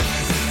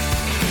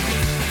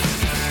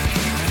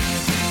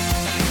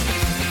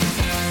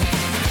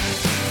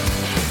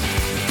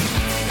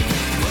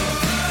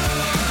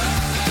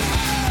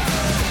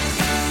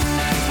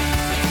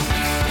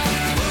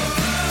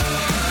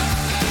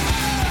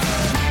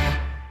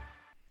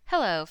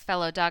Hello,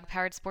 fellow dog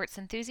powered sports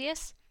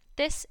enthusiasts.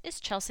 This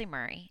is Chelsea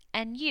Murray,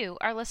 and you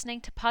are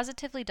listening to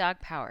Positively Dog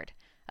Powered,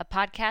 a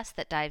podcast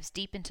that dives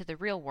deep into the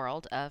real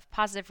world of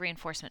positive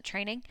reinforcement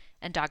training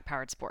and dog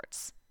powered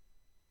sports.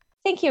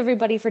 Thank you,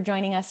 everybody, for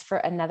joining us for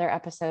another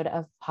episode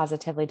of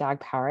Positively Dog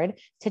Powered.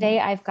 Today,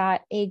 I've got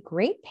a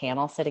great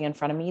panel sitting in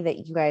front of me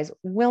that you guys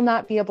will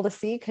not be able to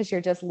see because you're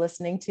just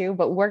listening to,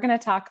 but we're going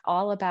to talk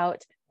all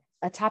about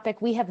a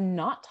topic we have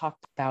not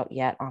talked about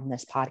yet on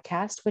this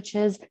podcast, which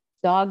is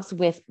dogs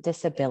with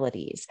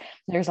disabilities.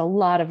 There's a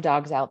lot of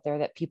dogs out there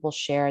that people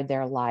share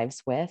their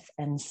lives with,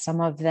 and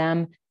some of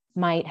them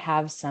might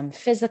have some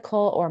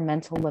physical or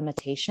mental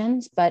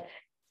limitations, but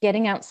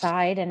getting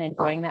outside and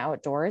enjoying the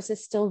outdoors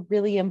is still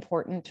really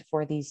important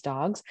for these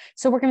dogs.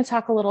 So we're going to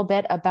talk a little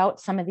bit about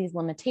some of these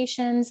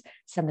limitations,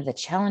 some of the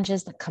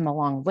challenges that come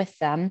along with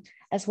them,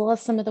 as well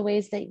as some of the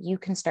ways that you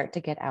can start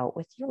to get out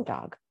with your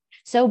dog.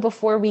 So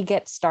before we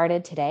get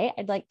started today,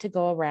 I'd like to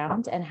go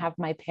around and have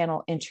my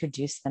panel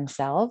introduce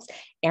themselves.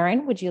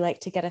 Erin, would you like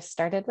to get us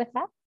started with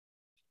that?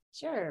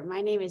 Sure.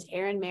 My name is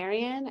Erin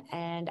Marion,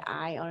 and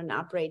I own and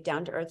operate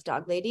Down to Earth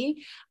Dog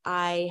Lady.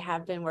 I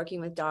have been working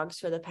with dogs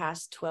for the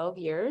past 12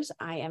 years.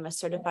 I am a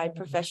certified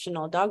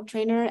professional dog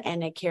trainer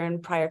and a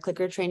Karen Pryor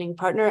Clicker training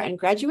partner and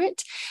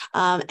graduate.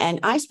 And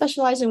I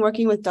specialize in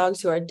working with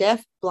dogs who are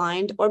deaf,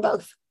 blind, or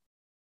both.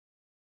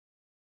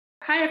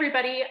 Hi,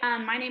 everybody.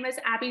 My name is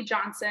Abby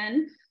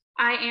Johnson.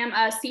 I am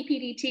a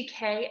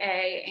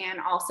CPDTKA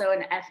and also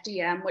an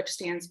FDM, which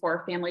stands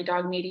for Family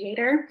Dog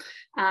Mediator.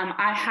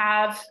 I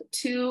have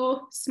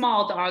two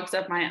small dogs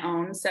of my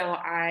own, so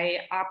I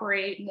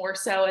operate more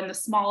so in the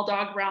small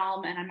dog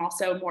realm, and I'm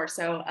also more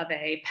so of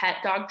a pet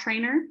dog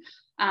trainer.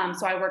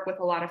 So I work with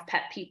a lot of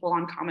pet people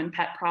on common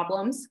pet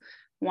problems.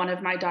 One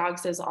of my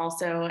dogs is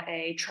also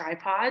a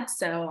tripod,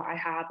 so I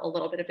have a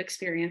little bit of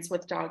experience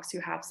with dogs who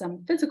have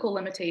some physical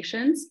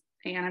limitations,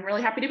 and I'm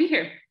really happy to be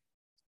here.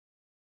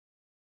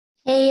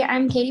 Hey,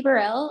 I'm Katie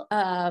Burrell.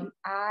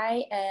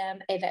 I am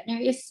a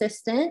veterinary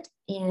assistant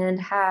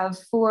and have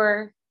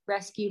 4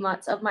 rescue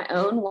mutts of my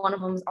own. One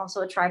of them is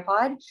also a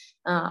tripod.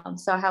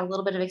 So I have a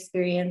little bit of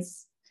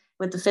experience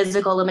with the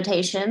physical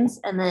limitations.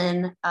 And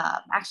then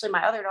actually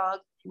my other dog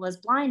was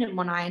blind in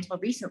one eye until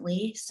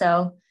recently.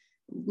 So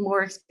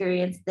more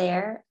experience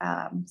there.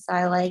 So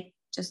I like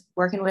just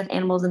working with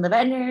animals in the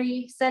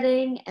veterinary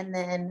setting. And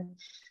then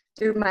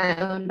through my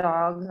own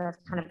dogs,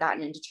 I've kind of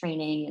gotten into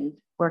training and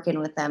working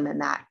with them in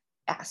that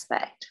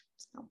aspect.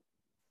 So.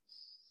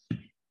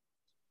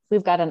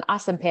 We've got an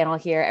awesome panel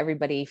here,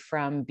 everybody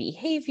from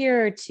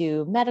behavior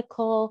to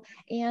medical,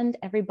 and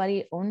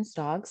everybody owns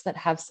dogs that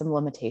have some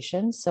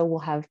limitations. So we'll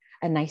have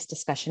a nice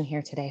discussion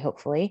here today,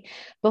 hopefully.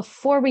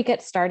 Before we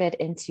get started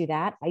into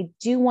that, I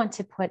do want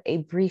to put a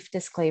brief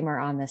disclaimer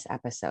on this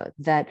episode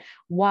that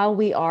while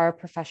we are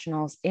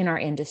professionals in our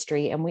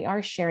industry and we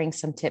are sharing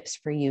some tips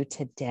for you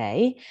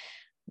today,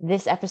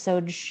 this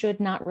episode should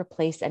not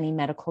replace any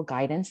medical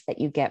guidance that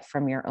you get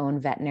from your own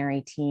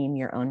veterinary team,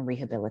 your own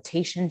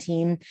rehabilitation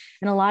team.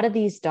 And a lot of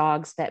these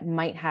dogs that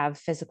might have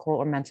physical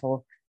or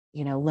mental,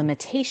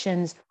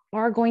 limitations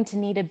are going to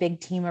need a big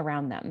team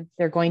around them.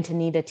 They're going to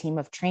need a team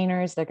of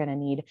trainers. They're going to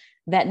need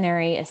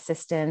veterinary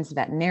assistants,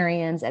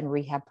 veterinarians, and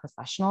rehab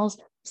professionals.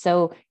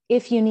 So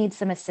if you need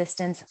some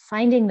assistance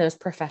finding those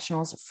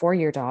professionals for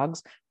your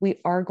dogs, we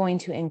are going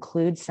to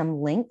include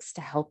some links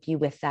to help you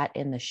with that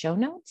in the show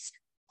notes.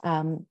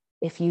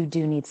 If you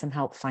do need some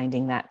help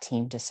finding that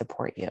team to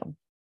support you.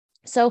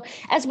 So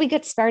as we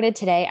get started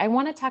today, I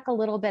want to talk a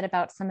little bit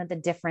about some of the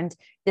different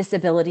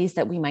disabilities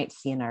that we might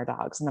see in our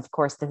dogs. And of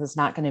course, this is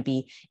not going to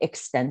be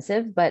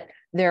extensive, but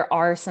there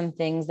are some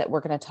things that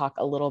we're going to talk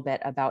a little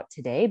bit about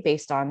today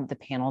based on the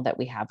panel that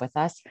we have with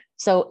us.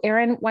 So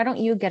Erin, why don't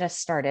you get us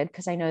started?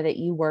 Because I know that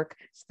you work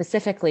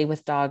specifically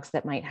with dogs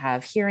that might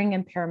have hearing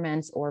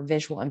impairments or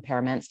visual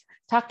impairments.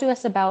 Talk to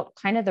us about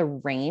kind of the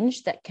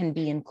range that can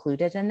be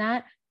included in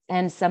that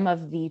and some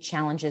of the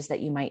challenges that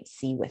you might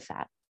see with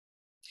that.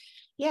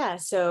 Yeah,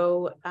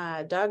 so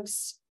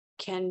dogs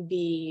can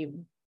be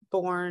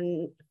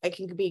born, it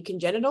can be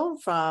congenital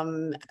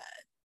from,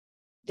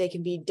 they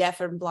can be deaf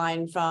and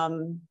blind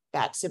from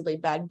simply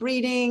bad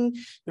breeding,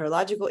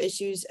 neurological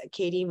issues.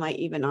 Katie might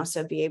even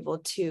also be able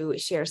to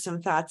share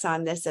some thoughts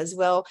on this as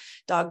well.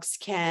 Dogs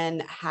can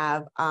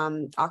have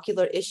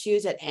ocular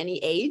issues at any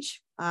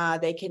age.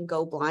 They can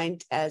go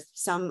blind as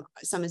some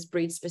is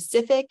breed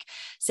specific.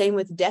 Same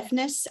with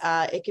deafness.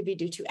 It could be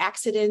due to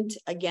accident.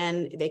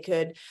 Again, they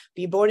could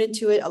be born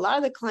into it. A lot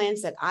of the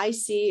clients that I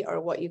see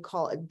are what you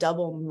call a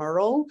double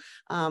Merle,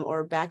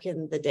 or back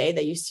in the day,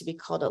 they used to be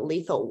called a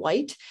lethal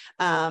white.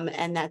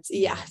 And that's,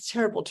 a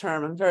terrible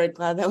term. I'm very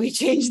glad that we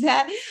changed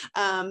that.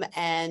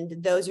 And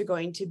those are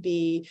going to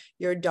be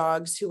your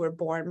dogs who were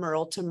born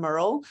Merle to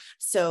Merle.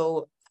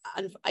 So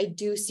I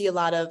do see a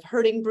lot of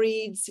herding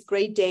breeds,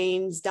 Great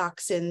Danes,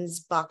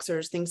 Dachshunds,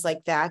 Boxers, things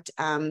like that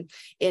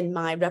in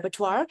my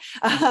repertoire.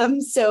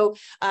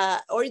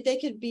 Or they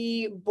could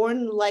be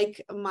born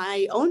like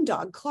my own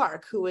dog,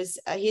 Clark, who is,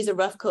 he's a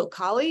rough coat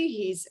collie.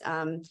 He's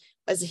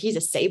he's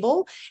a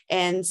sable.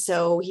 And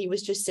so he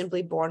was just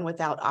simply born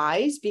without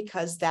eyes,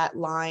 because that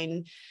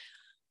line,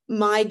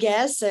 my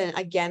guess, and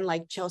again,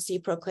 like Chelsea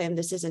proclaimed,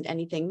 this isn't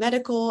anything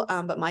medical,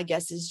 but my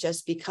guess is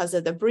just because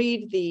of the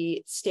breed,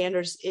 the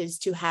standards is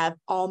to have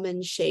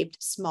almond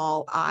shaped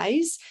small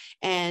eyes.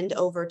 And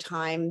over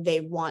time they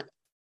want,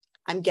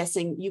 I'm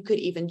guessing you could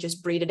even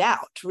just breed it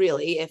out,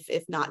 really,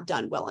 if not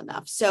done well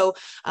enough. So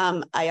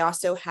I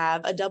also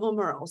have a double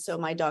Merle. So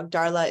my dog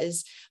Darla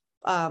is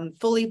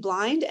fully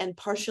blind and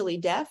partially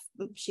deaf.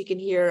 She can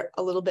hear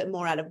a little bit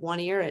more out of one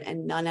ear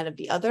and none out of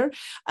the other.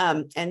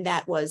 And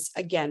that was,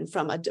 again,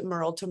 from a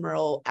Merle to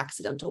Merle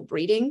accidental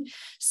breeding.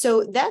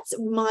 So that's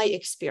my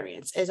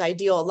experience, as I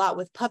deal a lot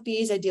with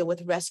puppies. I deal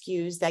with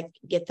rescues that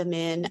get them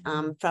in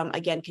from,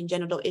 again,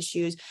 congenital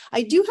issues.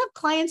 I do have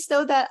clients,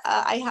 though, that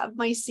I have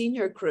my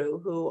senior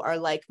crew who are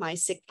like my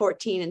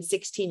 14 and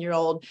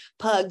 16-year-old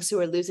pugs who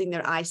are losing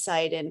their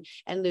eyesight and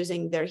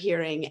losing their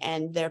hearing,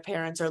 and their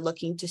parents are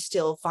looking to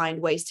still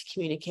find ways to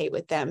communicate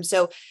with them.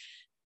 So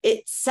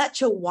it's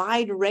such a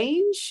wide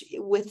range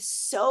with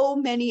so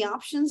many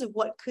options of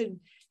what could,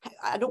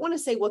 I don't want to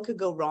say what could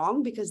go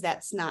wrong, because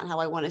that's not how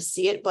I want to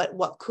see it, but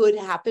what could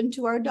happen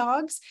to our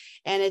dogs.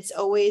 And it's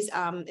always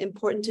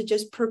important to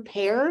just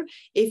prepare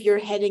if you're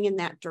heading in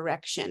that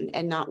direction,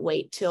 and not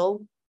wait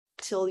till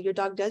your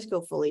dog does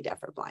go fully deaf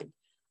or blind.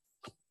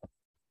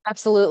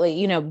 Absolutely.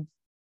 You know,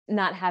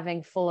 not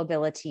having full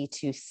ability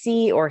to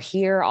see or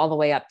hear, all the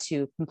way up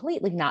to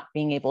completely not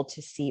being able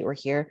to see or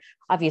hear,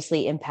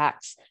 obviously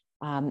impacts,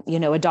 you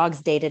know, a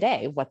dog's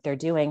day-to-day, what they're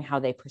doing, how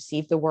they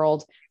perceive the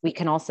world. We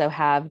can also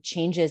have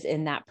changes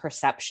in that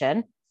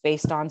perception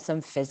based on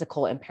some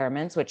physical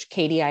impairments, which,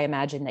 Katie, I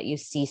imagine that you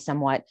see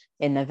somewhat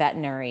in the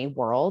veterinary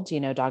world, you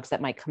know, dogs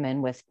that might come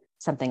in with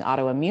something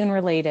autoimmune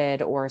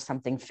related or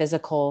something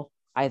physical,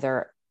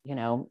 either, you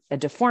know, a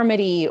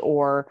deformity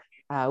or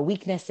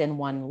weakness in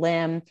one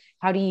limb.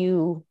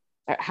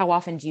 How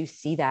often do you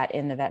see that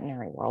in the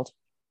veterinary world?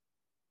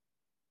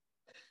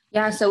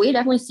 Yeah, so we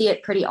definitely see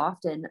it pretty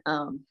often.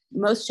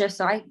 Most shifts,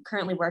 so I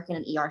currently work in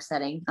an ER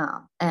setting,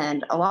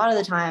 and a lot of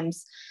the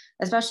times,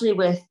 especially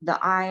with the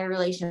eye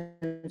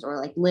relations or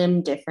like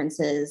limb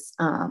differences,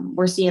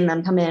 we're seeing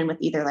them come in with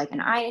either like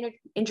an eye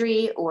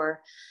injury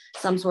or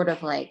some sort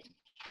of like,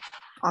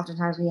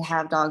 oftentimes we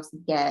have dogs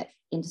that get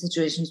into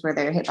situations where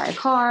they're hit by a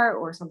car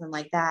or something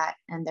like that,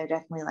 and they're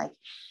definitely like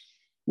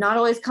not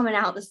always coming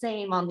out the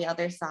same on the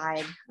other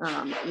side.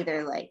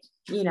 Either like,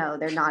 you know,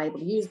 they're not able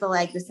to use the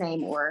leg the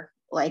same, or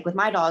like with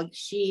my dog,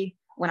 she,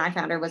 when I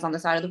found her, was on the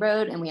side of the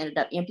road, and we ended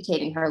up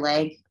amputating her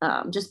leg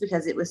just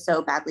because it was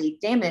so badly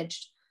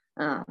damaged.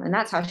 And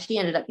that's how she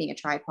ended up being a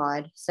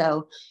tripod.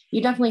 So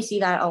you definitely see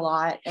that a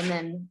lot. And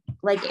then,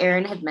 like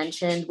Erin had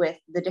mentioned, with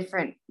the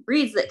different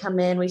breeds that come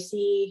in, we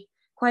see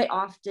quite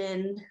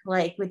often,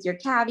 like with your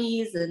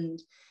cavies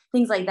and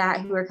things like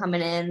that, who are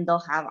coming in,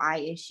 they'll have eye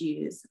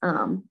issues.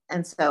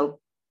 And so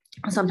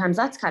sometimes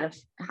that's kind of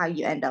how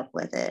you end up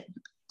with it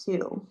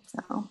too.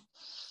 So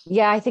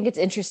yeah, I think it's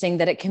interesting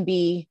that it can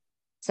be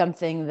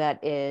something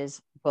that is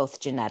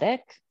both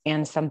genetic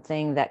and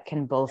something that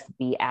can both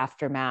be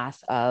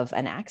aftermath of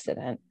an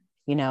accident,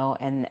 you know,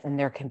 and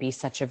there can be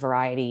such a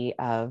variety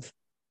of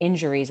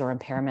injuries or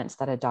impairments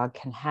that a dog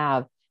can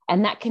have,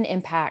 and that can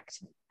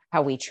impact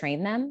how we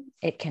train them.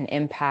 It can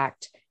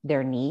impact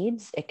their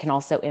needs. It can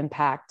also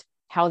impact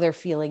how they're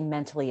feeling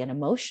mentally and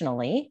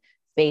emotionally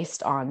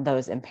based on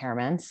those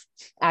impairments.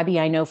 Abby,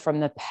 I know from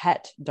the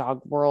pet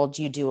dog world,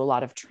 you do a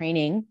lot of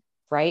training,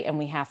 right? And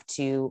we have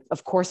to,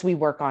 of course, we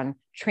work on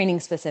training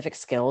specific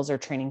skills or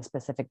training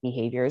specific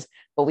behaviors,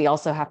 but we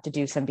also have to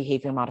do some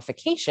behavior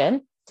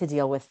modification to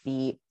deal with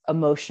the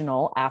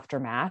emotional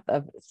aftermath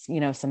of, you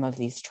know, some of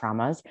these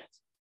traumas.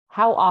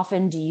 How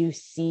often do you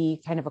see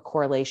kind of a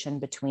correlation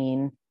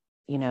between,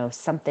 you know,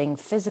 something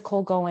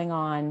physical going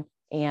on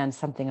and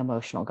something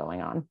emotional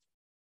going on?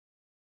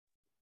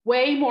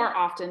 Way more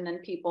often than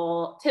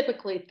people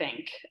typically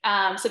think.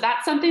 So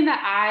that's something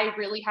that I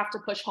really have to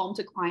push home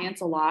to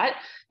clients a lot,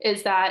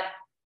 is that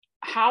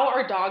how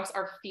our dogs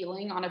are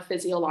feeling on a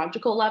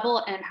physiological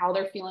level and how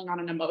they're feeling on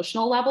an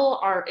emotional level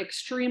are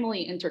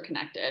extremely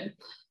interconnected.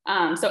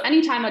 So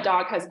anytime a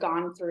dog has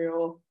gone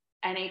through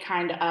any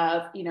kind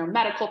of, you know,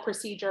 medical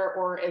procedure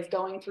or is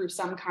going through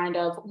some kind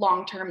of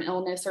long-term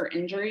illness or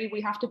injury,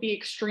 we have to be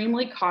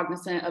extremely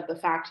cognizant of the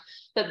fact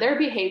that their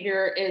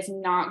behavior is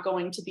not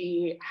going to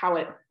be how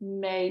it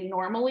may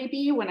normally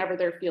be whenever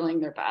they're feeling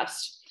their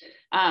best.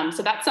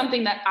 So that's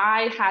something that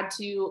I had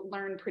to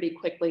learn pretty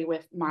quickly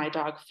with my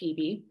dog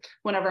Phoebe.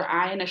 Whenever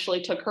I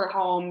initially took her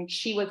home,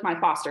 she was my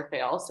foster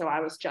fail. So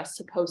I was just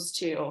supposed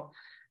to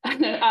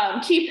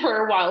keep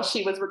her while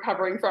she was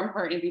recovering from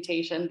her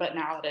amputation, but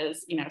now it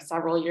is, you know,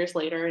 several years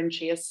later, and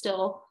she is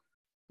still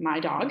my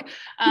dog.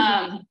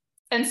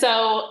 And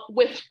so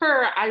with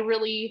her, I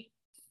really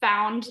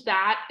found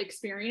that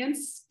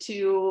experience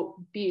to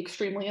be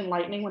extremely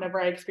enlightening whenever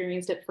I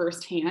experienced it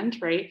firsthand,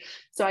 right?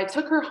 So I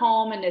took her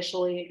home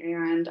initially,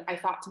 and I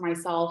thought to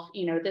myself,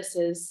 you know, this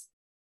is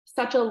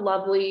such a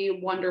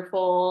lovely,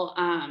 wonderful,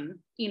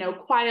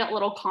 quiet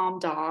little calm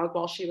dog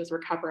while she was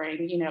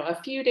recovering.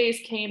 A few days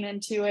came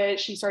into it,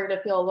 she started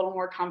to feel a little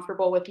more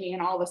comfortable with me.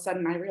 And all of a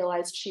sudden I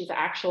realized she's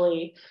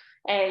actually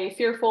a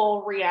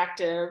fearful,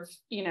 reactive,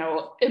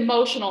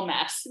 emotional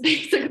mess,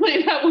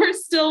 basically, that we're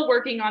still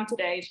working on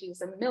today.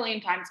 She's a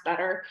million times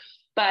better,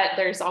 but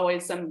there's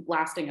always some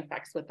lasting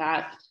effects with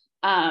that.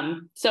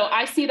 So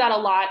I see that a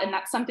lot, and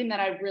that's something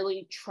that I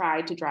really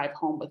try to drive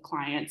home with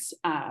clients,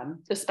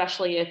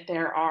 especially if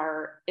there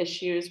are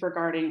issues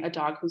regarding a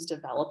dog who's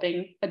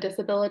developing a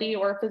disability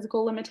or a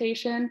physical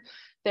limitation.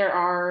 There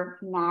are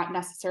not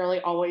necessarily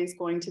always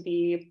going to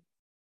be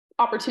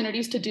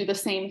opportunities to do the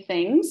same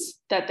things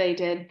that they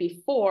did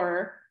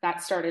before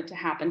that started to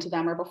happen to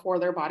them or before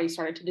their body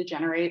started to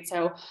degenerate.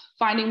 So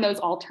finding those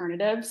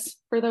alternatives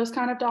for those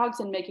kind of dogs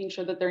and making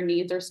sure that their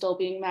needs are still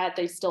being met,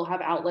 they still have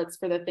outlets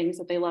for the things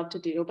that they love to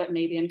do, but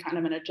maybe in kind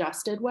of an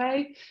adjusted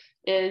way,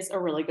 is a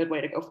really good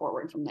way to go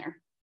forward from there.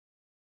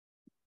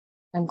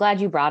 I'm glad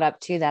you brought up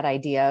too that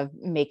idea of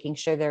making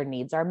sure their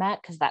needs are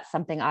met, because that's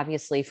something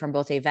obviously from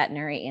both a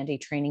veterinary and a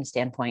training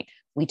standpoint,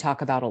 we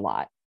talk about a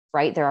lot.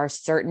 Right? There are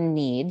certain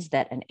needs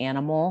that an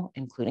animal,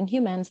 including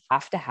humans,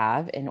 have to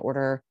have in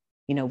order,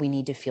 we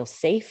need to feel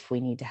safe. We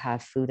need to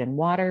have food and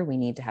water. We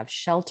need to have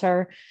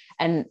shelter.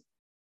 And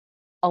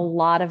a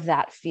lot of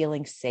that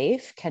feeling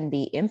safe can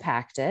be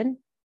impacted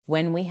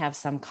when we have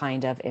some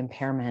kind of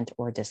impairment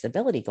or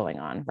disability going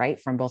on, right?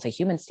 From both a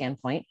human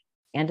standpoint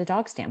and a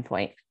dog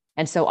standpoint.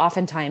 And so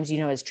oftentimes,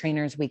 as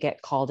trainers, we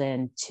get called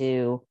in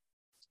to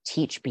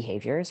teach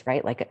behaviors,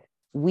 right? Like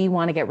we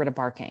want to get rid of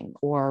barking,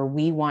 or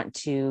we want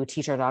to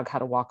teach our dog how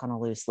to walk on a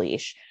loose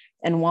leash.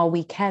 And while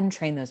we can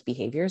train those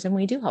behaviors, and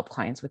we do help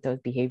clients with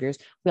those behaviors,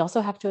 we also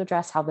have to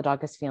address how the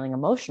dog is feeling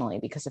emotionally,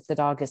 because if the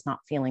dog is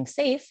not feeling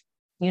safe,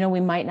 we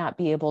might not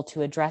be able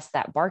to address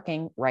that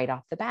barking right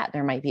off the bat.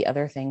 There might be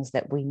other things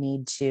that we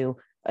need to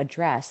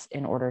address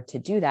in order to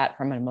do that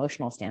from an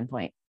emotional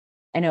standpoint.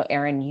 I know,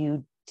 Erin,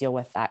 you deal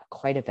with that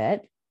quite a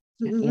bit,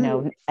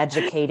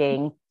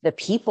 educating the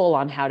people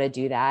on how to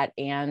do that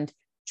and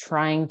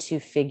trying to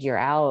figure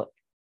out,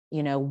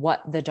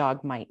 what the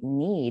dog might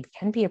need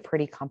can be a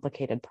pretty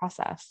complicated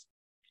process.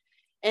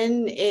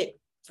 And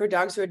for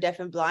dogs who are deaf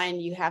and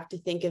blind, you have to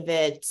think of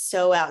it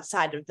so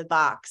outside of the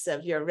box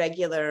of your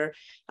regular.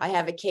 I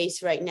have a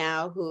case right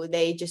now who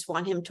they just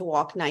want him to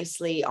walk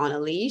nicely on a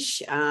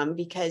leash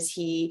because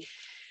he's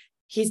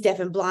deaf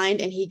and blind,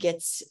 and he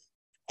gets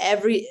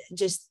the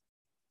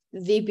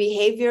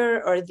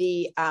behavior or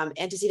the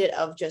antecedent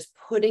of just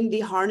putting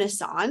the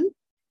harness on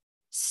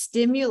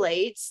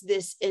stimulates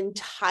this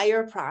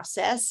entire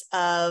process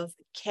of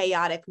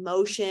chaotic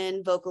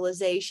motion,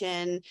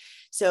 vocalization.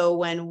 So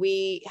when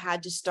we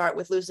had to start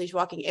with loose leash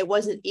walking, it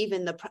wasn't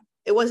even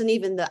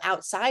the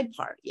outside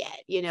part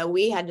yet.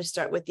 We had to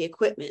start with the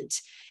equipment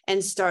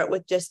and start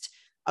with just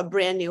a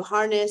brand new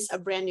harness, a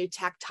brand new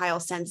tactile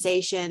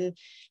sensation,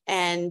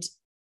 and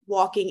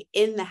walking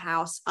in the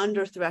house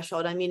under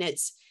threshold. I mean,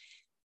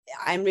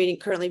 I'm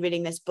currently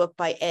reading this book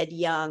by Ed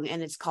Young,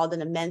 and it's called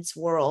An Immense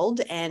World.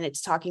 And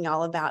it's talking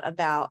all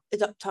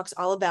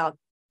about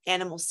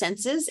animal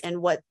senses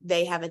and what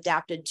they have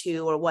adapted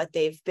to, or what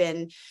they've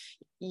been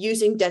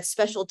using that's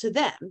special to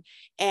them.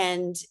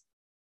 And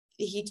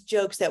he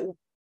jokes that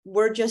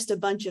we're just a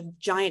bunch of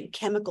giant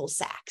chemical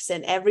sacks,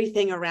 and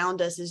everything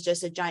around us is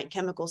just a giant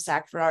chemical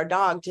sack for our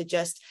dog to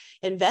just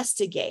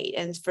investigate.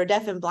 And for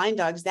deaf and blind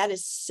dogs, that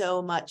is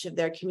so much of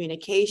their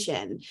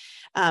communication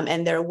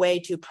and their way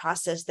to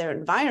process their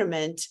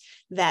environment,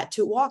 that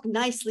to walk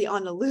nicely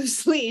on a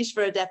loose leash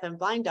for a deaf and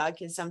blind dog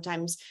can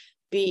sometimes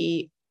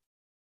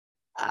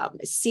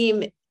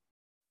seem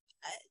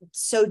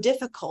so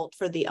difficult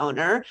for the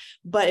owner.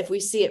 But if we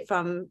see it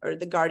or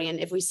the guardian,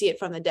 if we see it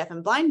from the deaf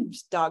and blind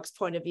dog's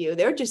point of view,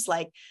 they're just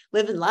like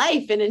living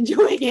life and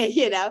enjoying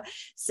it,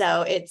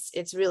 So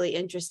it's really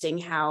interesting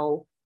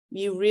how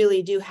you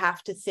really do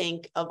have to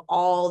think of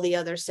all the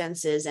other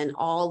senses and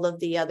all of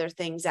the other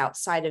things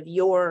outside of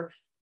your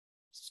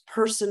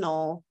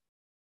personal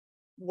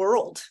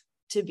world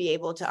to be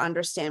able to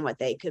understand what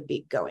they could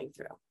be going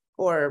through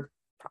or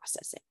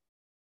processing.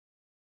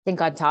 I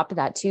think on top of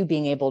that too,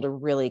 being able to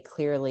really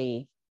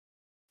clearly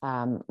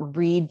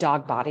read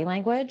dog body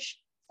language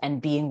and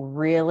being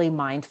really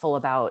mindful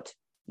about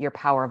your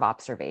power of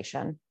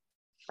observation,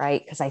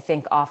 right? Because I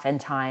think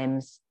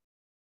oftentimes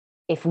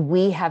if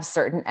we have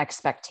certain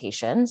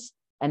expectations,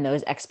 and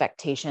those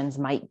expectations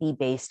might be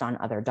based on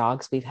other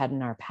dogs we've had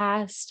in our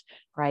past,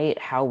 right?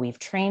 How we've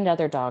trained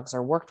other dogs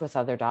or worked with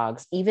other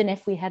dogs, even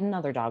if we had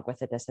another dog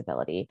with a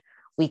disability,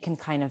 we can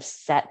kind of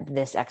set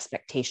this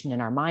expectation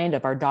in our mind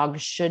of our dog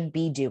should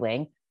be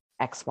doing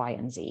X, Y,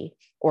 and Z,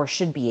 or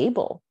should be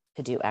able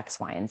to do X,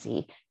 Y, and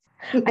Z.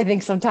 I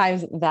think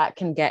sometimes that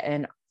can get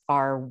in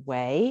our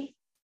way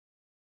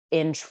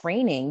in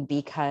training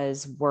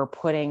because we're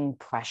putting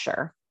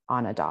pressure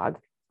on a dog,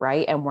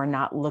 right? And we're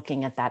not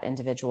looking at that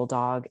individual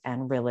dog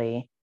and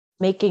really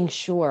making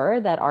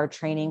sure that our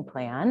training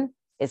plan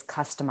is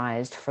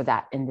customized for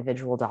that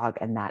individual dog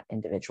and that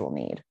individual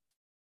need.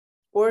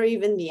 Or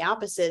even the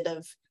opposite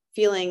of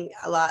feeling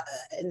a lot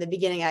in the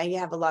beginning. I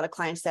have a lot of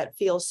clients that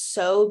feel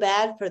so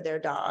bad for their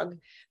dog.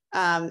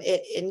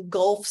 It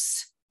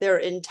engulfs their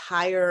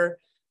entire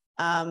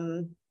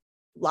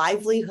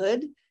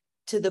livelihood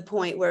to the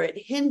point where it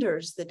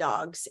hinders the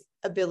dog's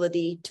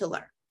ability to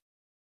learn.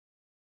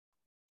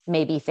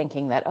 Maybe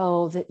thinking that,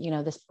 oh,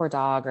 this poor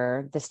dog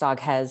or this dog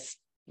has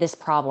this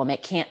problem.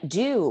 It can't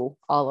do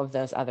all of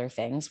those other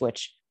things,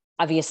 which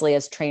obviously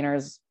as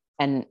trainers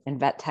and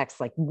vet techs,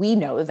 like we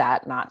know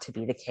that not to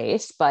be the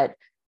case, but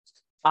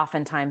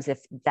oftentimes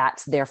if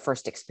that's their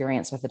first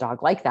experience with a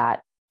dog like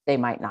that, they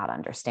might not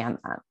understand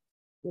that.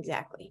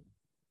 Exactly.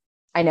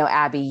 I know,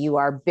 Abby, you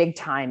are big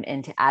time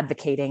into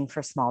advocating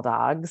for small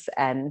dogs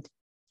and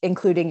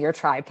including your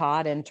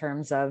tripod in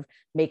terms of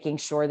making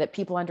sure that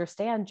people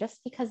understand just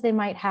because they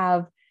might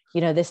have,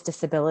 this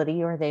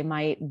disability or they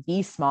might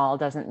be small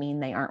doesn't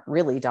mean they aren't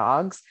really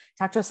dogs.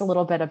 Talk to us a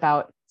little bit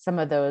about some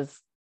of those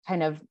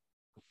kind of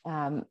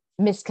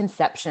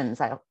misconceptions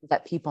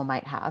that people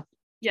might have.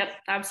 Yep,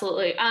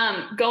 absolutely.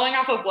 Going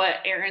off of what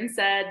Erin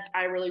said,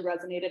 I really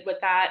resonated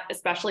with that,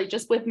 especially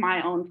just with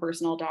my own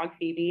personal dog,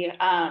 Phoebe.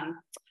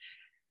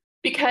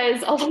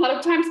 Because a lot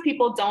of times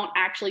people don't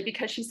actually,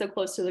 because she's so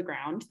close to the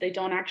ground, they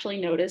don't actually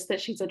notice that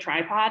she's a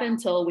tripod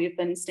until we've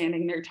been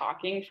standing there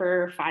talking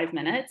for 5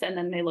 minutes. And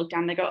then they look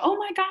down and they go, oh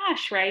my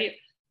gosh, right?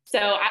 So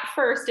at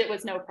first it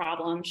was no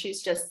problem.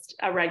 She's just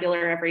a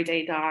regular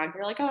everyday dog.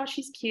 You're like, oh,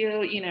 she's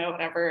cute,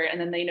 whatever. And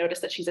then they notice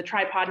that she's a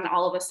tripod and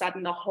all of a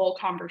sudden the whole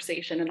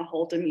conversation and the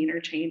whole demeanor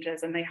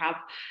changes and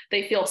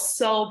they feel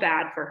so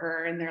bad for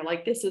her. And they're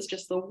like, this is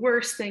just the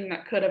worst thing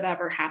that could have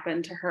ever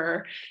happened to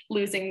her,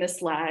 losing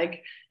this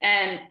leg.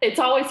 And it's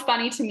always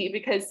funny to me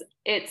because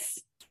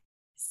it's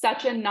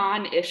such a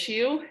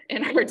non-issue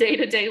in our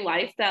day-to-day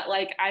life that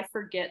like, I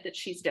forget that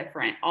she's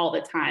different all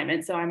the time.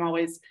 And so I'm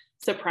always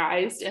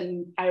surprised.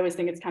 And I always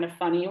think it's kind of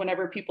funny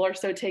whenever people are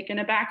so taken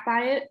aback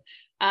by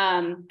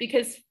it.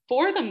 Because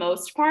for the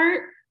most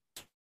part,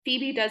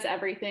 Phoebe does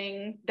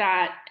everything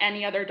that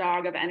any other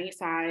dog of any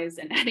size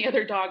and any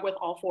other dog with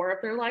all 4 of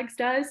their legs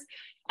does.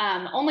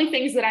 Only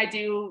things that I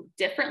do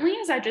differently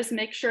is I just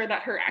make sure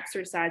that her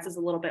exercise is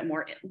a little bit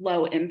more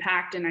low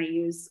impact and I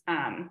use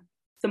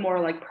some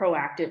more like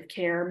proactive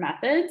care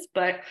methods.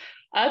 But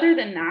other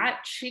than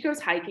that, she goes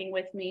hiking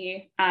with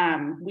me.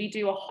 We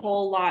do a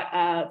whole lot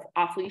of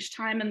off-leash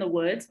time in the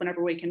woods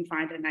whenever we can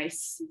find a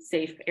nice,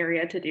 safe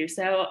area to do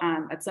so.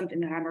 That's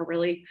something that I'm a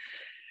really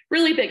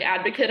big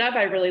advocate of.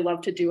 I really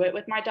love to do it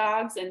with my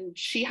dogs and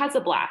she has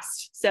a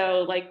blast.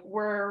 So like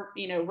we're,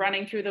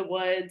 running through the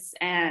woods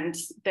and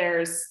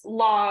there's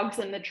logs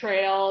in the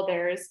trail.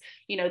 There's,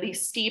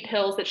 these steep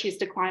hills that she's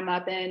to climb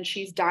up in.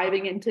 She's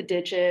diving into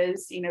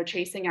ditches,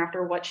 chasing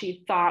after what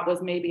she thought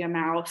was maybe a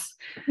mouse,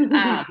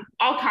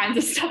 all kinds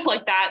of stuff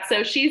like that.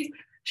 So she's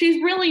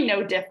really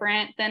no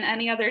different than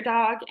any other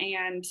dog.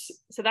 And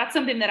so that's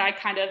something that I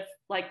kind of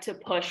like to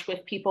push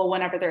with people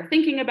whenever they're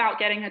thinking about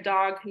getting a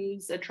dog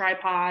who's a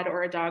tripod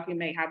or a dog who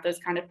may have those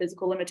kind of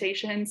physical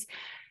limitations.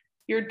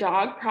 Your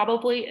dog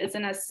probably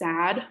isn't as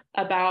sad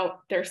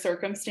about their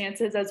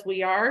circumstances as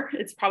we are.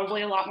 It's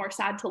probably a lot more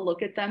sad to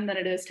look at them than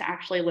it is to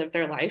actually live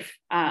their life.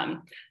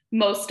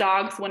 Most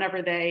dogs,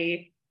 whenever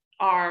they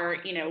are,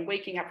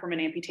 waking up from an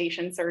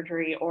amputation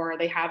surgery or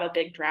they have a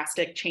big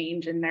drastic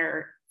change in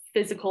their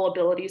physical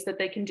abilities that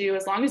they can do,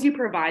 as long as you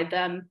provide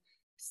them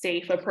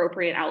safe,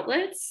 appropriate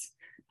outlets,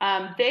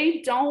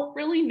 they don't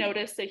really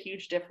notice a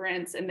huge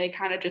difference and they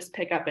kind of just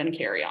pick up and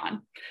carry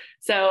on.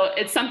 So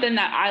it's something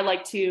that I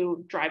like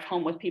to drive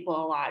home with people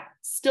a lot.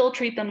 Still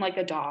treat them like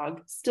a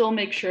dog, still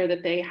make sure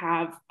that they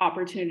have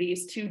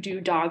opportunities to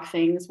do dog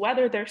things,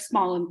 whether they're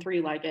small and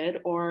 3-legged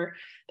or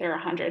they're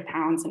 100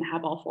 pounds and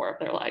have all 4 of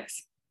their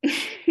legs.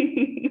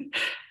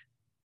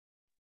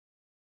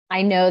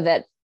 I know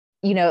that,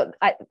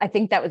 I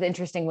think that was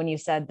interesting when you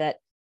said that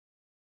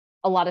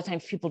a lot of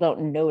times people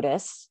don't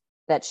notice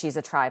that she's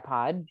a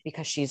tripod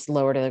because she's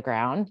lower to the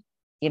ground,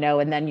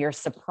 and then you're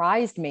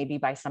surprised maybe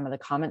by some of the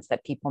comments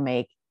that people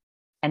make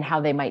and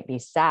how they might be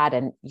sad.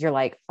 And you're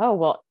like, oh,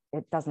 well,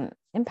 it doesn't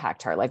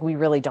impact her. Like, we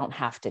really don't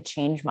have to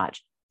change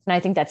much. And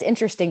I think that's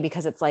interesting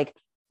because it's like,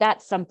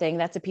 that's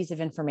a piece of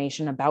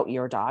information about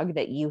your dog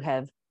that you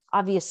have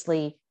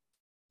obviously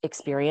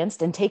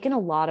experienced and taken a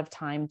lot of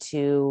time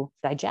to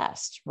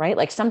digest, right?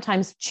 Like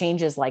sometimes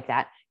changes like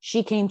that,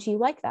 she came to you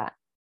like that.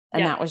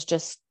 And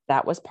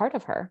that was part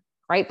of her.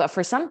 Right. But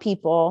for some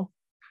people,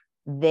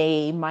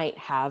 they might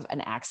have an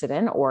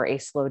accident or a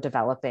slow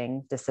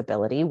developing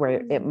disability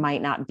where it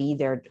might not be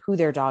who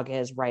their dog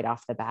is right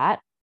off the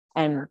bat.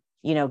 And,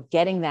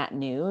 getting that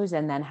news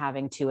and then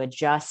having to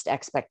adjust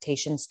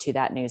expectations to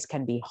that news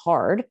can be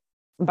hard.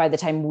 By the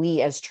time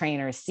we as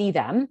trainers see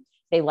them,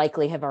 they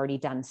likely have already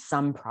done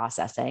some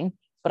processing.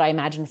 But I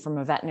imagine from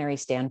a veterinary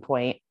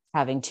standpoint,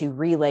 having to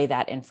relay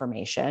that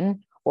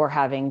information or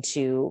having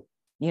to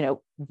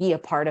be a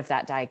part of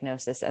that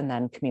diagnosis and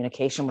then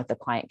communication with the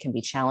client can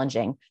be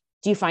challenging.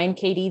 Do you find,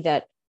 Katie,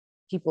 that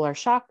people are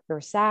shocked or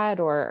sad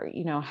or,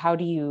 how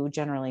do you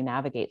generally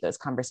navigate those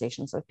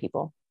conversations with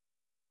people?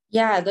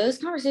 Yeah, those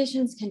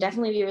conversations can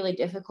definitely be really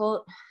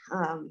difficult,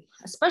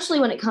 especially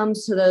when it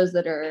comes to those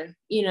that are,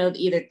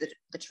 either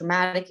the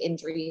traumatic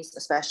injuries,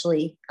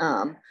 especially,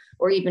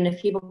 or even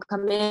if people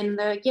come in,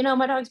 they're like,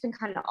 my dog's been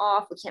kind of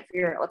off, we can't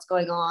figure out what's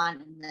going on.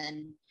 And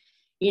then,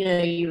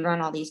 you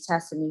run all these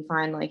tests and you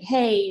find like,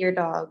 hey, your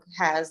dog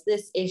has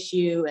this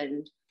issue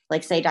and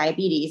like say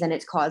diabetes, and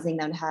it's causing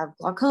them to have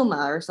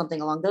glaucoma or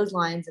something along those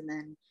lines. And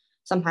then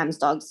sometimes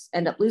dogs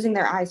end up losing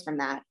their eyes from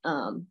that.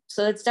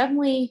 So it's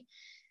definitely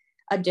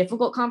a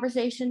difficult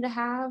conversation to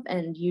have,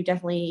 and you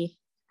definitely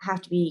have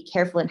to be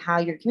careful in how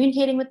you're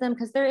communicating with them,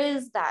 because there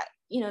is that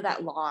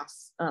that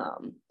loss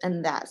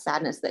and that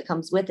sadness that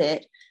comes with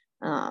it.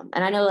 And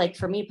I know, like,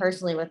 for me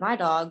personally with my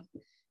dog,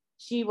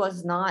 she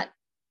was not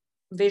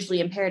visually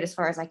impaired as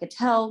far as I could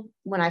tell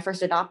when I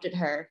first adopted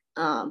her,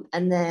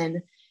 and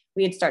then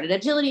we had started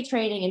agility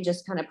training and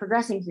just kind of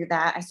progressing through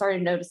that. I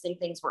started noticing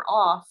things were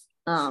off,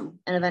 and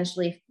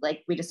eventually,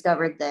 like, we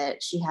discovered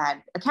that she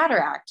had a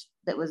cataract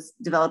that was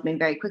developing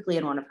very quickly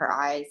in one of her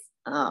eyes.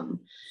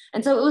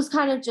 And so it was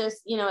kind of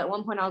just, at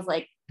one point I was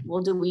like,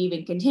 well, do we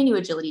even continue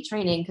agility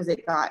training? Because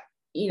it got,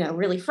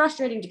 really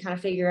frustrating to kind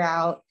of figure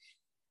out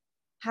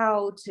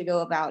how to go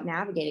about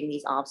navigating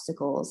these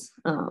obstacles,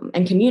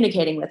 and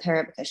communicating with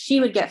her, because she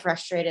would get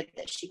frustrated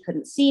that she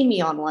couldn't see me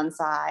on one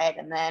side.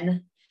 And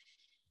then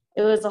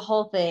it was a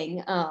whole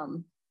thing.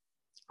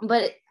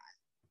 But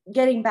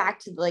getting back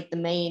to like the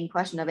main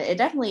question of it, it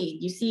definitely,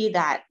 you see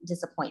that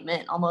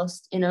disappointment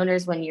almost in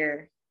owners when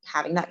you're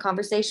having that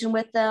conversation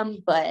with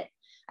them. But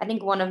I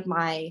think one of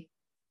my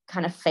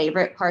kind of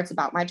favorite parts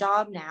about my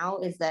job now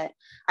is that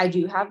I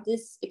do have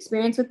this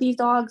experience with these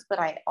dogs, but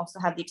I also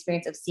have the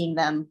experience of seeing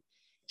them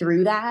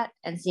through that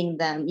and seeing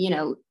them,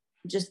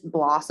 just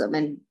blossom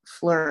and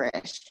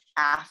flourish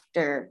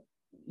after,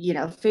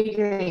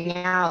 figuring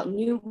out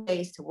new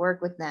ways to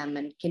work with them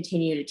and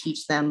continue to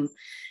teach them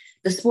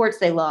the sports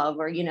they love,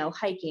 or,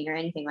 hiking or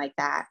anything like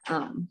that.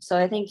 So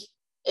I think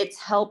it's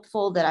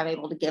helpful that I'm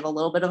able to give a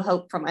little bit of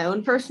hope from my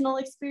own personal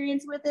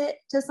experience with it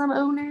to some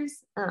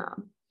owners.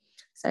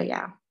 So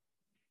yeah.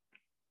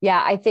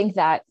 Yeah, I think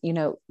that,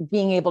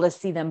 being able to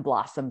see them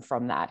blossom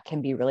from that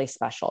can be really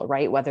special,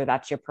 right? Whether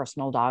that's your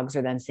personal dogs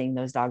or then seeing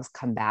those dogs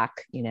come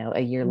back, a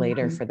year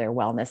later for their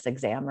wellness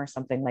exam or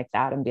something like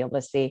that, and be able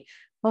to see,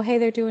 oh, hey,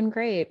 they're doing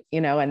great,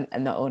 and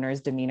the owner's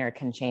demeanor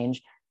can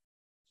change.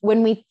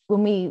 When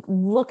we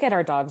look at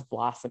our dogs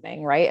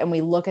blossoming, right, and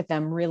we look at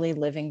them really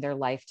living their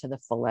life to the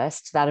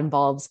fullest, that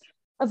involves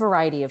a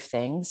variety of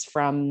things,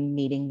 from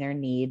meeting their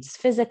needs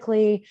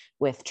physically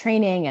with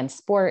training and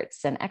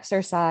sports and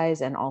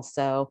exercise, and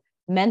also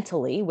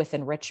mentally with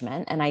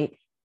enrichment. And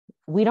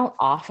we don't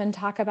often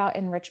talk about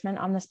enrichment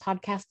on this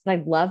podcast, but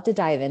I'd love to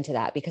dive into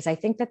that, because I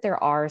think that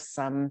there are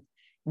some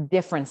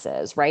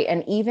differences, right?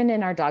 And even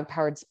in our dog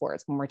powered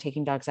sports, when we're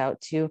taking dogs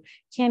out to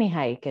canny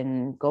hike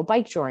and go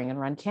bike joring and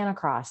run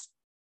canicross,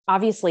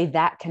 obviously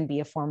that can be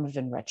a form of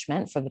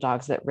enrichment for the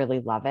dogs that really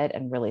love it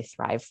and really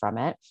thrive from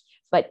it.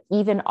 But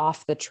even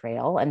off the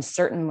trail, and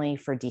certainly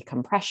for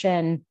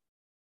decompression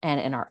and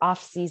in our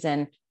off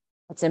season,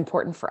 it's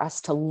important for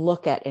us to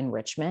look at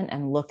enrichment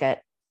and look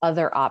at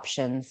other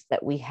options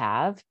that we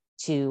have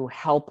to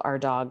help our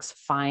dogs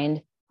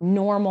find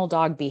normal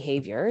dog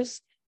behaviors,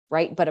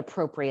 right? But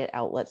appropriate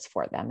outlets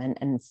for them,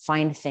 and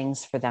find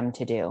things for them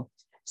to do.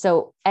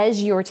 So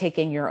as you're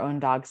taking your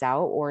own dogs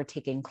out or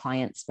taking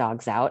clients'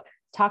 dogs out,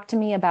 talk to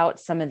me about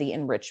some of the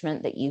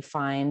enrichment that you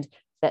find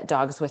that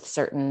dogs with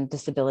certain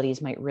disabilities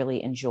might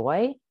really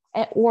enjoy,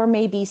 or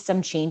maybe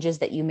some changes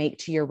that you make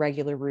to your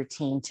regular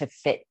routine to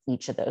fit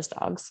each of those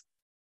dogs.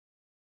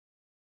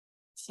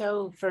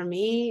 So for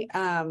me,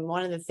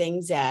 one of the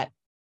things that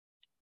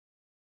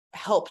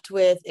helped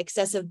with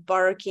excessive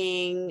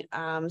barking,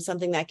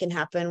 something that can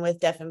happen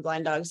with deaf and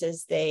blind dogs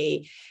is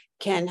they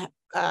can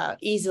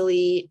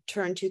easily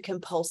turn to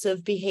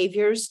compulsive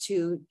behaviors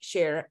to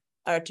share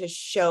or to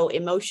show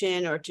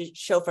emotion or to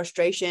show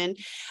frustration.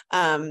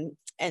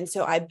 And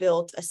so I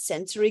built a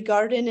sensory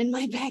garden in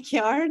my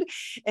backyard.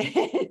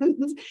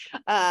 And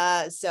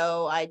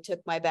so I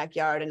took my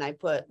backyard and I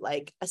put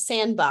like a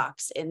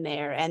sandbox in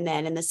there. And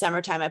then in the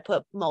summertime, I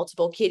put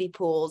multiple kiddie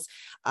pools.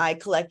 I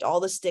collect all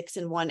the sticks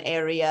in one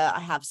area. I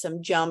have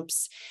some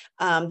jumps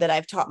that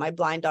I've taught my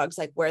blind dogs,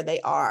 like where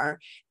they are.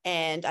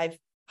 And I've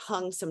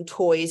hung some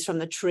toys from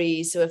the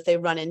trees, so if they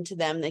run into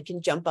them, they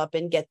can jump up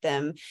and get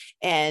them.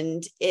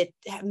 And it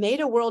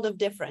made a world of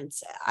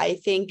difference. I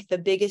think the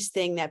biggest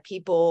thing that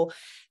people,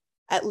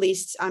 at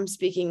least I'm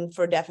speaking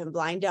for deaf and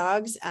blind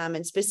dogs,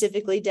 and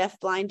specifically deaf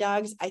blind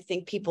dogs, I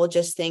think people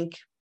just think,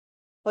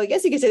 well, I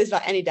guess you could say this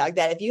about any dog,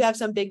 that if you have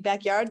some big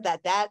backyard,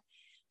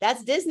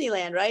 that's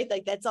Disneyland, right?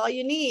 Like that's all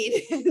you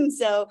need. And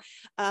so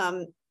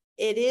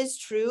it is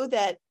true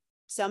that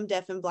some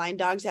deaf and blind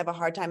dogs have a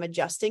hard time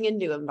adjusting in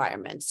new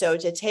environments. So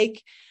to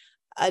take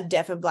a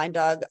deaf and blind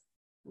dog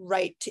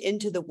right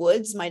into the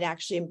woods might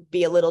actually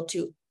be a little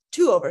too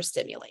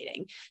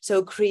overstimulating.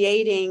 So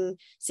creating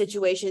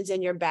situations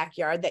in your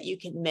backyard that you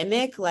can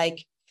mimic,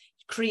 like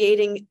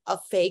creating a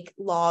fake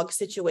log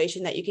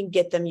situation that you can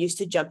get them used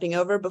to jumping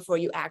over before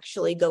you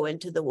actually go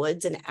into the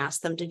woods and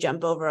ask them to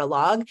jump over a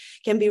log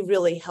can be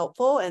really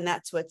helpful. And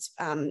that's what's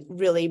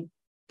really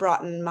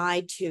brought in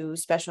my two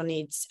special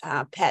needs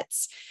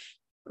pets,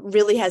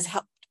 really has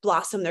helped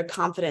blossom their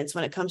confidence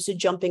when it comes to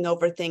jumping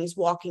over things,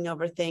 walking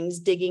over things,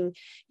 digging,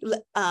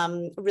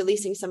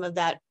 releasing some of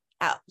that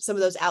out, some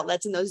of those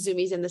outlets and those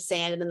zoomies in the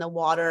sand and in the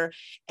water.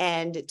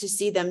 And to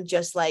see them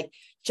just like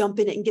jump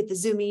in it and get the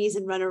zoomies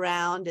and run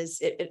around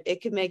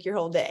it could make your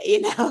whole day,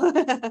 you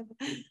know.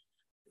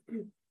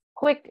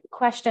 Quick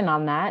question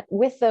on that.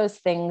 With those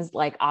things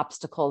like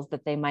obstacles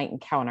that they might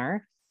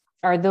encounter,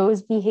 are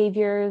those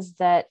behaviors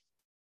that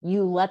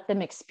you let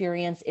them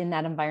experience in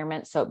that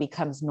environment so it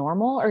becomes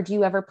normal? Or do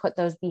you ever put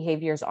those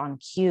behaviors on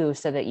cue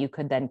so that you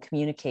could then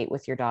communicate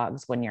with your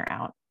dogs when you're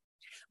out?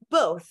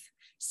 Both.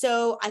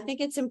 So I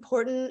think it's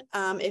important,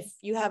 if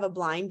you have a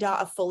blind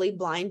dog, a fully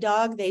blind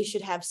dog, they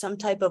should have some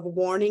type of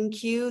warning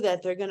cue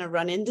that they're going to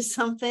run into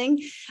something.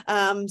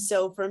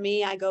 So for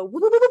me, I go,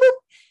 whoop, whoop, whoop, whoop.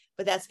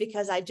 But that's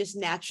because I just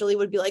naturally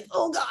would be like,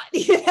 oh God,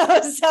 you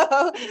know,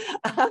 so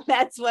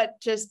that's what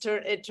just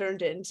it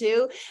turned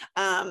into.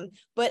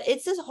 But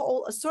it's this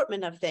whole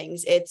assortment of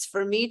things. It's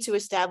for me to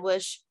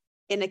establish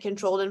in a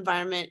controlled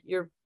environment,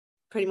 you're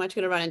pretty much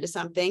going to run into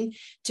something,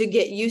 to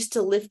get used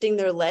to lifting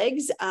their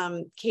legs.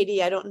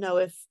 Katie, I don't know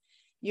if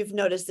you've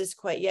noticed this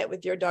quite yet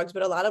with your dogs,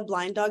 but a lot of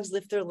blind dogs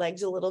lift their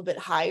legs a little bit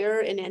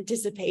higher in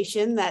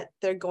anticipation that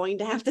they're going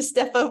to have to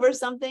step over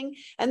something.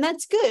 And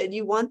that's good.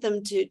 You want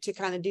them to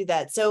kind of do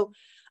that. So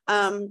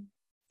to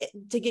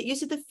get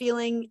used to the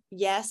feeling,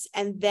 yes.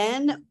 And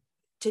then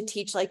to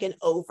teach like an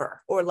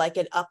over or like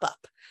an up.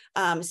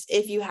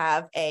 If you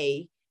have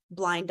a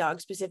blind dog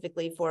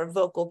specifically for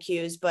vocal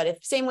cues, but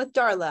if same with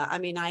Darla, I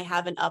mean, I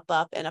have an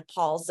up and a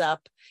paws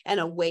up and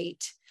a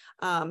wait.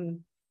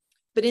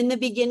 But in the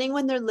beginning,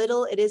 when they're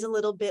little, it is a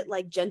little bit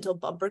like gentle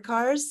bumper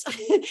cars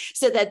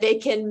so that they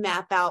can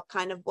map out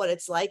kind of what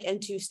it's like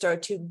and to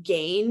start to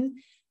gain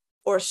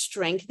or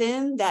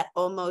strengthen that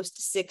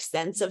almost sixth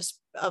sense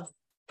of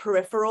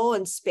peripheral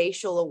and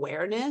spatial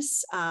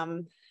awareness.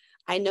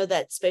 I know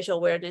that spatial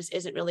awareness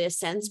isn't really a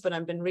sense, but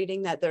I've been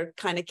reading that they're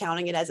kind of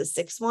counting it as a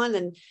sixth one.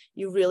 And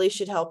you really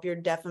should help your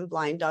deaf and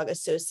blind dog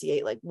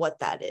associate like what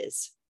that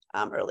is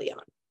early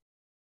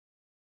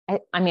on.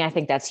 I mean, I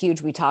think that's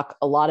huge. We talk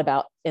a lot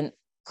about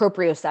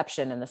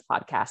proprioception in this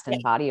podcast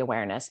and body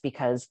awareness,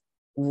 because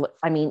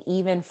I mean,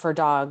 even for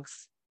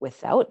dogs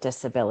without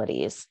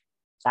disabilities,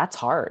 that's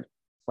hard,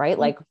 right?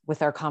 Mm-hmm. Like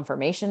with our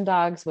conformation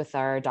dogs, with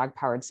our dog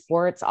powered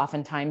sports,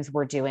 oftentimes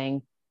we're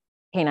doing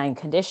canine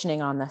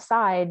conditioning on the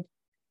side,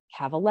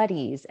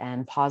 cavalettis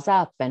and paws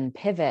up and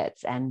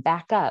pivots and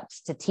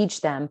backups to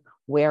teach them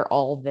where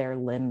all their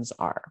limbs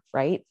are,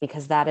 right?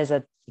 Because that is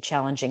a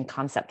challenging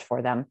concept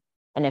for them.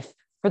 And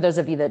for those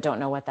of you that don't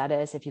know what that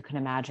is, if you can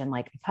imagine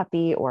like a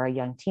puppy or a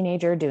young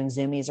teenager doing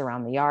zoomies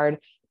around the yard,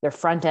 their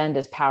front end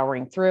is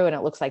powering through and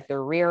it looks like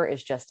their rear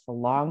is just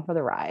along for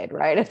the ride,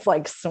 right? It's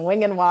like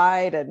swinging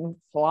wide and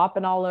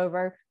flopping all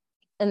over.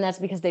 And that's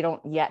because they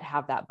don't yet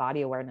have that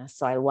body awareness.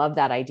 So I love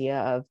that idea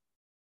of,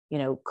 you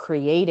know,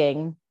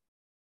 creating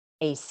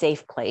a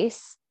safe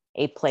place,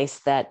 a place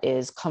that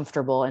is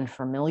comfortable and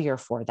familiar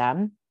for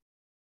them,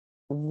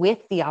 with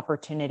the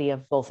opportunity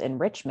of both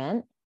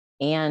enrichment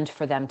and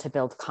for them to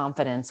build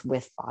confidence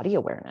with body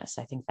awareness.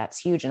 I think that's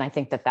huge. And I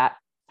think that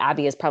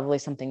Abby is probably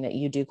something that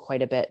you do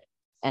quite a bit,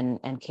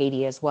 and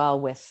Katie as well,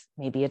 with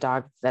maybe a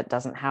dog that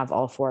doesn't have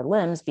all four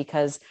limbs,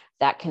 because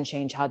that can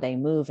change how they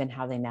move and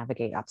how they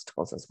navigate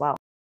obstacles as well.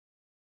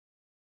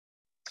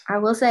 I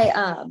will say,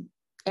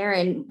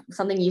 Erin,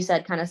 something you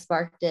said kind of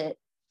sparked it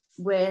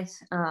with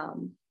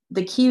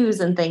the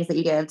cues and things that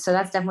you give. So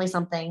that's definitely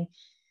something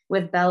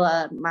with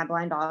Bella, my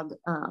blind dog,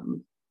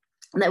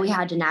 that we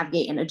had to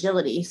navigate in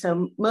agility.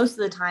 So most of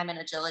the time in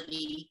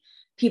agility,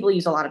 people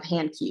use a lot of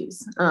hand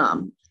cues.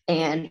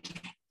 And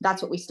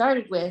that's what we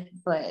started with,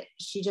 but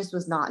she just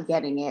was not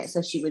getting it.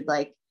 So she would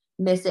like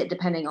miss it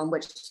depending on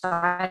which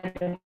side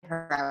of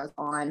her I was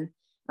on.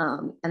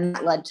 And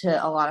that led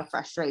to a lot of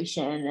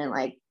frustration and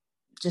like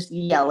just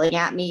yelling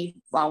at me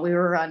while we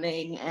were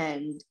running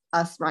and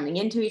us running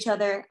into each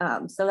other.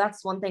 So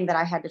that's one thing that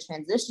I had to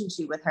transition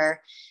to with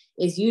her,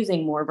 is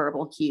using more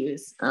verbal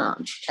cues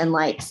and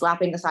like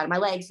slapping the side of my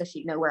leg so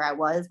she'd know where I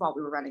was while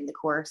we were running the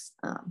course.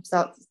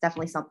 So it's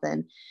definitely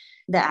something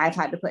that I've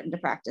had to put into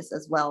practice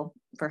as well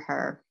for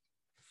her.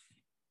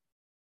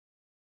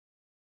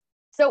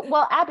 So,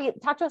 well, Abby,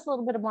 talk to us a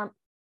little bit more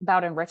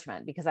about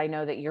enrichment, because I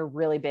know that you're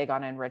really big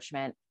on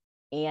enrichment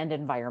and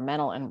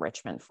environmental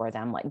enrichment for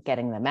them, like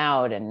getting them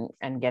out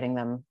and getting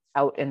them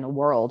out in the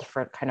world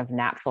for kind of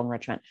natural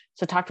enrichment.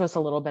 So talk to us a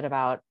little bit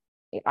about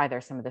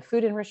either some of the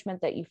food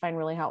enrichment that you find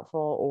really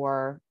helpful,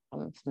 or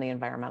some of the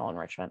environmental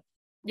enrichment.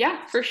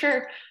 Yeah, for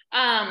sure.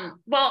 Well,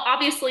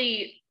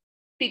 obviously,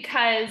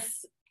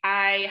 because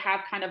I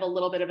have kind of a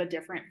little bit of a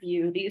different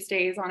view these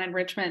days on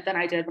enrichment than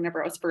I did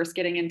whenever I was first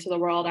getting into the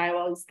world. I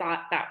always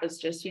thought that was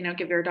just,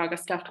 give your dog a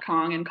stuffed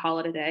Kong and call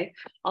it a day,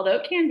 although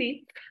it can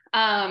be.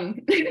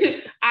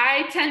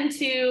 I tend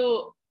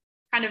to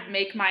kind of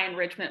make my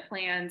enrichment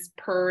plans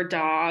per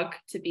dog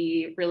to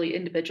be really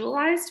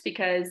individualized,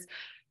 because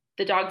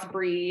the dog's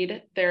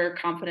breed, their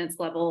confidence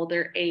level,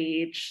 their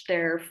age,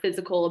 their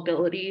physical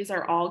abilities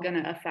are all going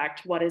to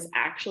affect what is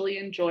actually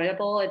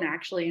enjoyable and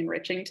actually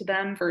enriching to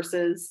them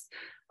versus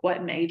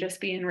what may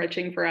just be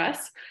enriching for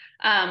us.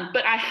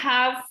 But I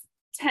have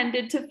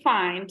tended to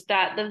find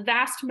that the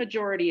vast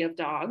majority of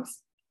dogs,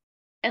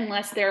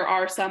 unless there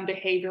are some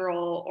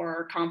behavioral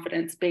or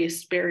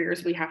confidence-based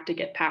barriers we have to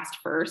get past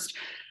first,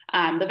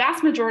 the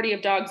vast majority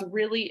of dogs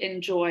really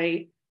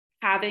enjoy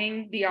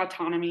having the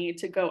autonomy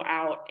to go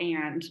out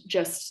and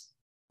just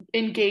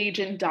engage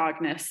in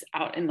dogness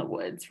out in the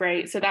woods,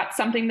 right? So that's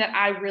something that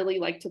I really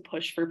like to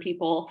push for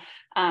people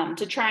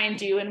to try and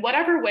do in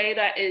whatever way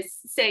that is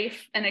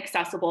safe and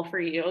accessible for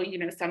you.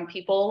 Some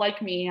people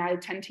like me, I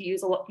tend to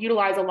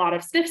utilize a lot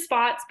of sniff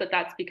spots, but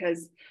that's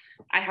because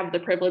I have the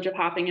privilege of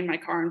hopping in my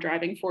car and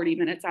driving 40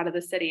 minutes out of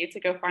the city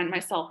to go find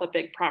myself a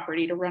big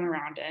property to run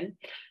around in.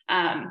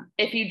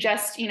 If you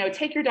just,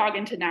 take your dog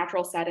into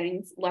natural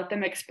settings, let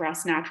them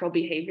express natural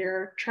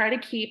behavior, try to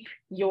keep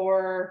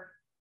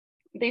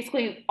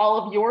basically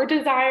all of your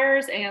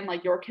desires and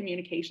like your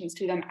communications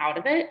to them out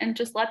of it, and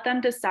just let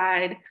them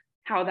decide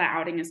how the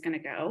outing is going to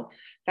go.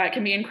 That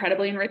can be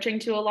incredibly enriching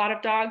to a lot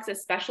of dogs,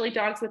 especially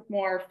dogs with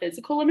more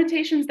physical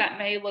limitations that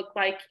may look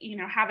like,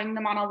 having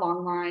them on a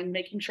long line,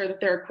 making sure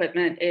that their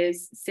equipment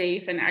is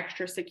safe and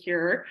extra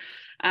secure,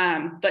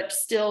 but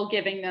still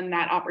giving them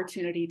that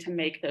opportunity to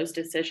make those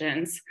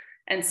decisions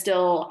and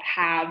still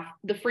have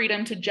the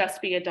freedom to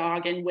just be a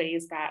dog in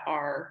ways that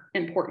are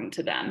important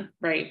to them,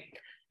 right?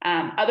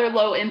 Other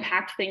low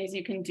impact things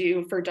you can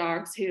do for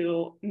dogs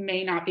who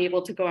may not be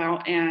able to go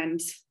out and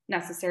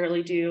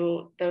necessarily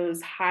do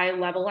those high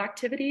level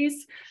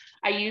activities.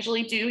 I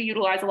usually do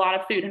utilize a lot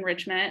of food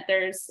enrichment.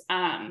 There's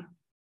a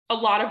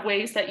lot of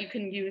ways that you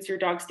can use your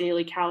dog's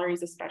daily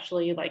calories,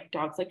 especially like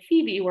dogs like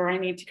Phoebe, where I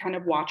need to kind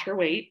of watch her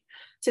weight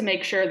to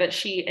make sure that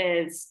she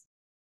is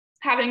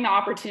having the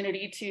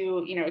opportunity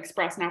to,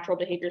 express natural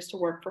behaviors to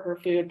work for her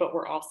food, but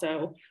we're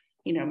also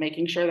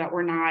making sure that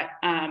we're not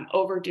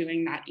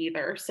overdoing that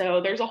either.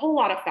 So there's a whole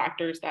lot of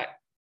factors that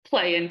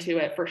play into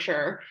it for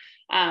sure.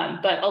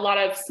 But a lot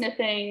of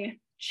sniffing,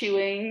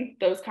 chewing,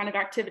 those kind of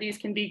activities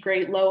can be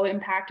great low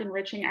impact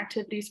enriching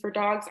activities for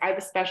dogs. I've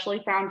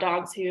especially found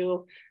dogs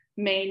who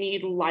may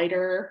need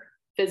lighter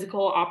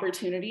physical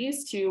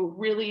opportunities to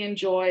really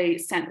enjoy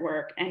scent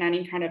work and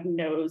any kind of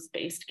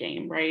nose-based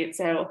game, right?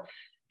 So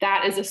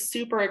that is a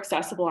super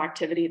accessible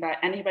activity that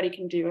anybody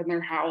can do in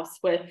their house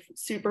with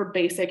super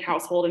basic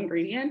household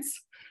items.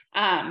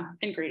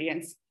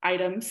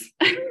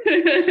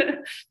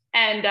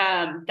 And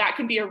that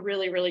can be a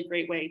really, really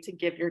great way to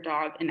give your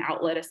dog an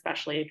outlet,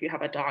 especially if you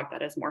have a dog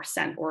that is more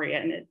scent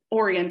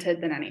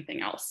oriented than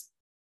anything else.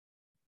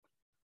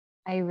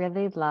 I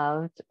really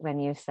loved when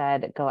you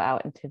said go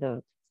out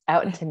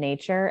into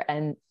nature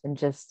and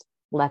just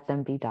let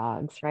them be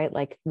dogs, right?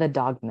 Like the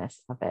dogness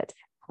of it.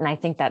 And I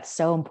think that's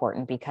so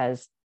important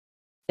because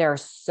there are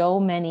so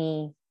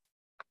many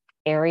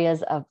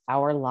areas of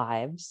our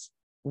lives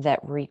that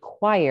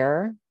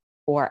require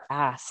or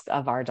ask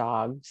of our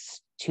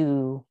dogs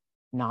to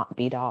not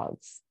be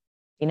dogs,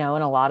 and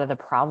a lot of the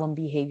problem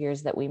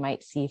behaviors that we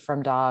might see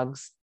from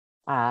dogs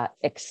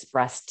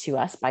expressed to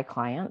us by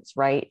clients,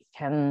 right,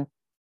 can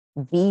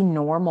be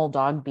normal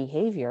dog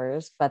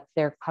behaviors, but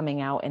they're coming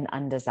out in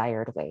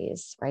undesired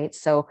ways, right?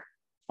 So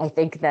I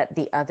think that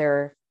the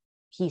other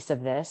piece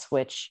of this,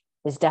 which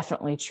is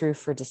definitely true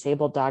for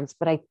disabled dogs,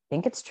 but I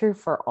think it's true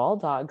for all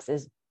dogs,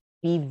 is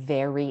be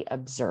very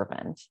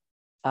observant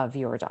of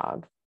your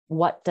dog.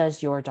 What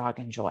does your dog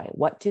enjoy?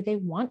 What do they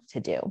want to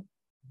do?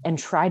 And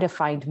try to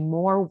find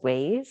more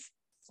ways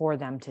for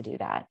them to do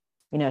that.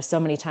 So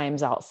many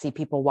times I'll see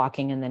people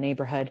walking in the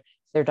neighborhood,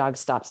 their dog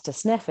stops to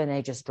sniff and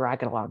they just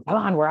drag it along. Come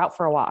on, we're out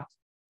for a walk,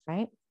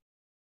 right?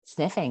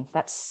 Sniffing,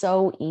 that's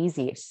so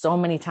easy. So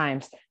many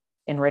times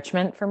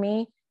enrichment for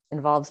me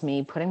involves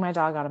me putting my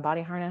dog on a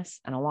body harness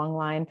and a long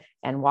line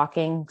and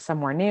walking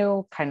somewhere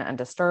new, kind of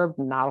undisturbed,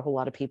 not a whole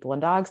lot of people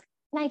and dogs.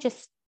 And I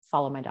just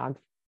follow my dog.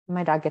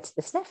 My dog gets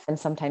to sniff, and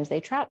sometimes they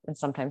trot, and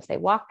sometimes they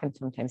walk, and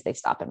sometimes they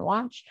stop and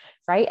watch,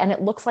 right? And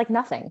it looks like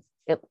nothing.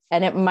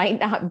 It might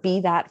not be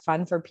that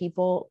fun for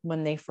people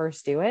when they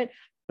first do it,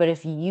 but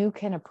if you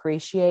can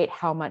appreciate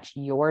how much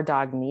your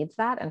dog needs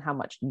that and how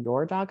much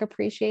your dog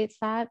appreciates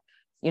that,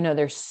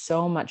 there's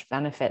so much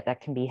benefit that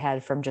can be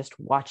had from just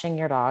watching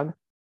your dog.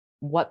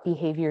 What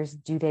behaviors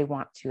do they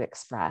want to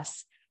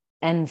express,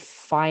 and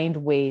find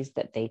ways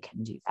that they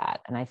can do that.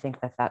 And I think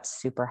that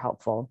that's super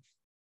helpful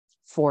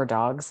for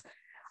dogs.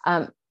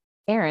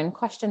 Erin,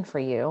 question for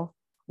you.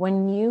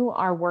 When you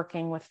are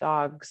working with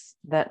dogs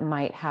that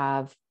might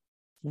have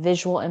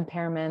visual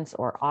impairments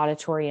or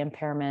auditory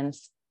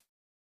impairments,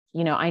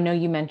 I know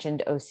you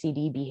mentioned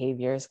OCD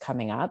behaviors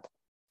coming up.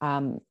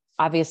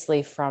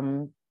 obviously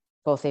from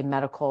both a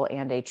medical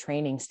and a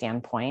training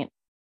standpoint,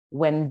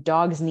 when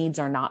dogs' needs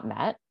are not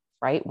met,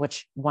 right,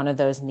 which one of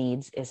those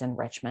needs is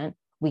enrichment,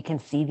 we can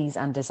see these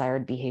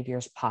undesired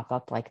behaviors pop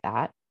up like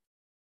that.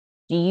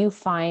 Do you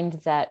find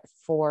that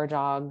for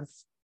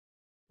dogs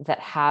that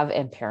have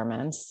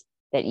impairments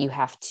that you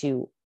have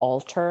to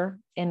alter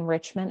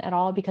enrichment at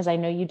all? Because I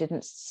know you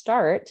didn't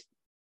start,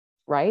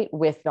 right,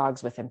 with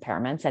dogs with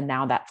impairments, and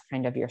now that's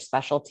kind of your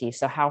specialty.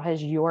 So how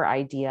has your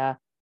idea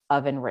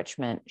of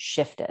enrichment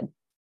shifted?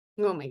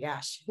 Oh my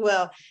gosh.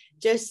 Well,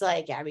 just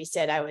like Abby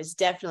said, I was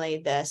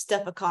definitely the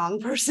stuff a Kong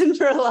person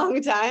for a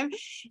long time.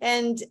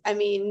 And I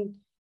mean,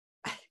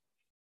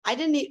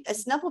 a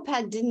snuffle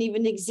pad didn't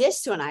even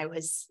exist when I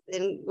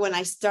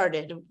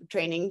started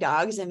training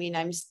dogs. I mean,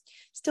 I'm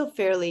still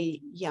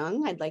fairly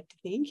young, I'd like to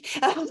think.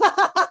 But,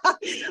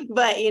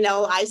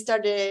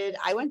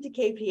 I went to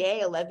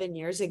KPA 11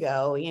 years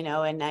ago,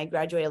 and I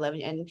graduated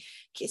 11 and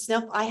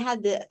I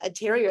had a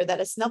terrier that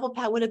a snuffle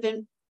pad would have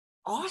been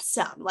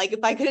awesome. Like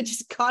if I could have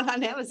just gone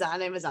on Amazon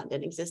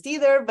didn't exist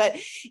either, but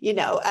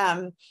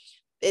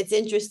it's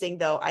interesting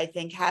though. I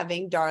think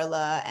having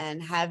Darla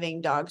and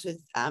having dogs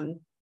with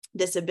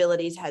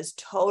disabilities has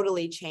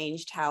totally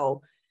changed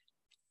how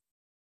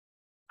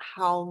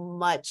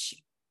much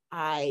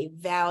I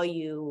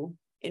value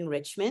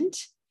enrichment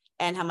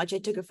and how much I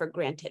took it for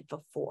granted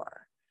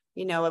before.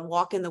 A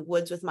walk in the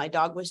woods with my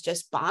dog was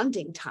just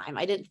bonding time.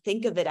 I didn't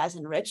think of it as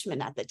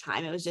enrichment at the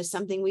time. It was just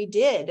something we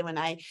did when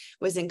I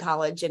was in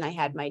college and I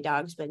had my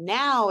dogs. But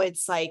now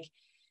it's like,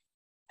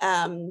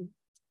 it's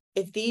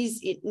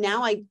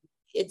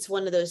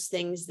one of those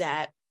things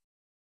that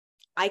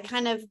I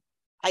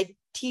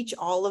teach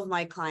all of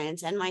my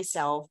clients and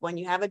myself, when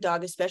you have a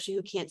dog, especially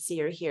who can't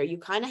see or hear, you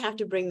kind of have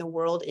to bring the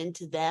world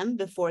into them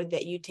before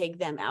that you take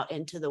them out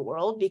into the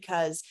world,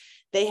 because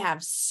they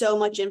have so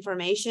much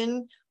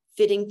information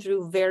fitting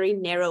through very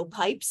narrow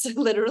pipes,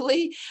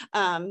 literally,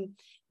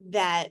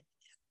 that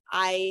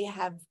I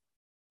have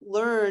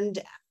learned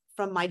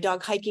from my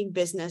dog hiking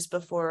business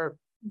before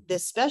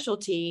this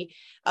specialty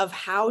of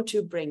how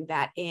to bring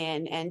that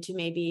in, and to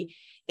maybe,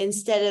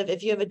 instead of,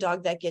 if you have a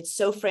dog that gets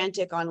so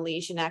frantic on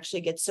leash and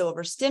actually gets so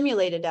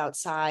overstimulated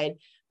outside,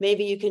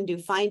 maybe you can do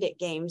find it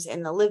games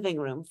in the living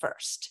room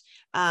first.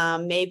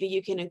 Maybe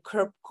you can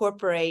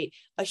incorporate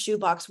a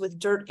shoebox with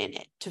dirt in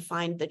it to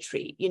find the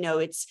treat. You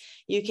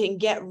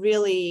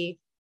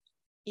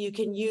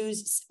can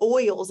use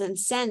oils and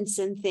scents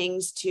and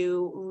things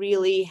to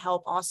really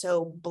help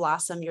also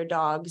blossom your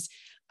dog's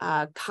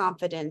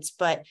confidence.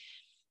 But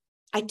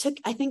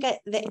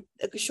the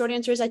short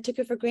answer is I took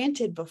it for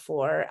granted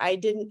before. I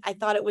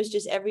thought it was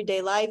just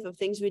everyday life of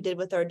things we did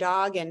with our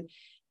dog.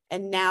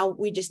 And now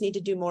we just need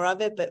to do more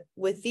of it. But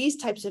with these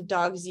types of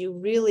dogs, you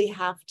really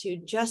have to,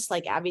 just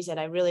like Abby said,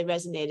 I really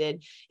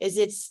resonated, is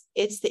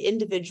it's the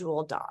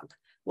individual dog.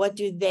 What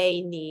do they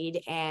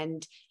need?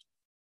 And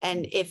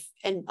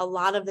a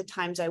lot of the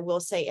times, I will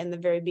say in the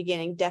very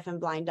beginning, deaf and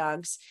blind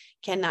dogs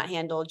cannot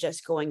handle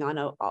just going on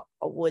a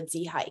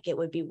woodsy hike. It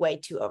would be way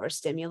too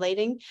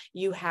overstimulating.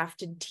 You have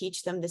to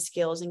teach them the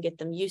skills and get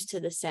them used to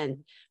the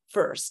scent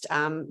first.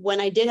 When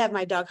I did have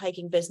my dog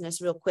hiking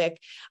business, real quick,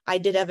 I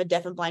did have a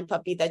deaf and blind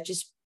puppy that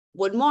just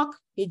wouldn't walk.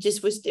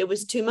 It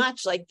was too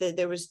much. Like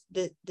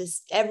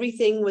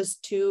everything was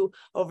too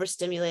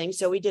overstimulating.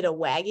 So we did a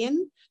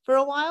wagon for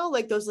a while,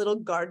 like those little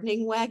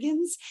gardening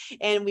wagons.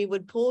 And we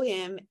would pull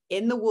him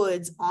in the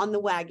woods on the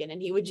wagon,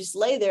 and he would just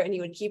lay there and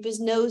he would keep his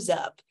nose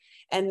up.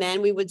 And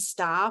then we would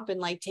stop and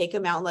take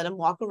him out and let him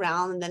walk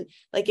around. And then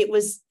it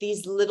was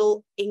these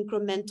little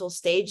incremental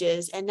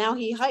stages. And now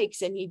he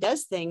hikes and he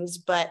does things,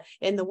 but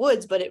in the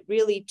woods, but it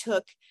really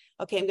took,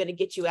 okay, I'm going to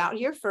get you out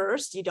here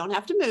first. You don't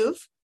have to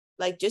move,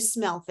 just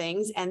smell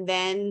things. And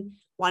then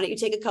why don't you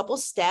take a couple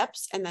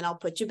steps and then I'll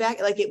put you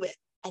back. I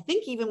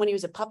think even when he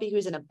was a puppy, he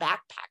was in a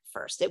backpack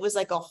first. It was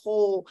a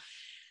whole,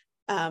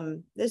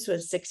 this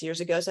was 6 years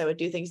ago, so I would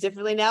do things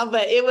differently now,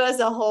 but it was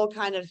a whole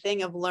kind of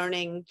thing of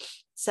learning.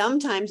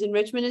 Sometimes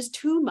enrichment is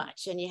too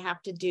much and you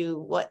have to do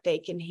what they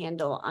can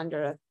handle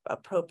under an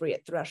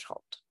appropriate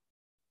threshold.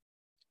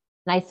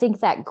 And I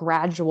think that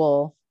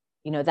gradual,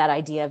 that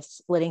idea of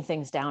splitting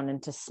things down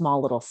into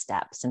small little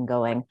steps and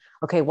going,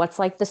 okay, what's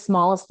the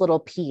smallest little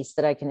piece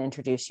that I can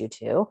introduce you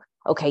to?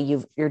 Okay,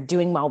 you're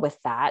doing well with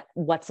that.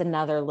 What's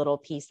another little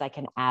piece I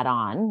can add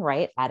on,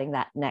 right? Adding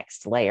that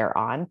next layer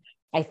on.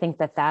 I think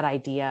that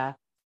idea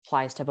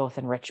applies to both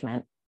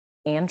enrichment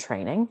and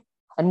training.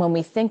 And when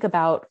we think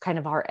about kind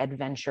of our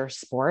adventure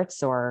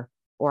sports or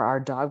our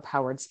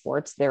dog-powered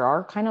sports, there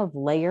are kind of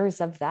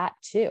layers of that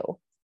too.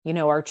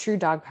 Our true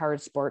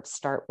dog-powered sports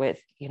start with,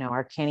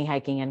 our canny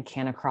hiking and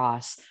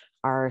canicross,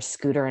 our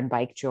scooter and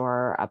bike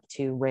jor up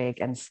to rig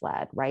and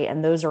sled, right?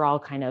 And those are all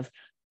kind of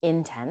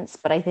intense.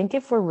 But I think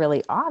if we're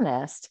really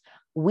honest,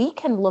 we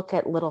can look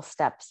at little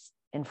steps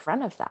in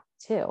front of that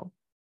too,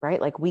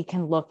 right? We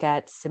can look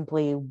at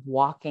simply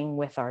walking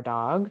with our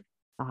dog,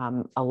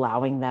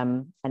 allowing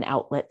them an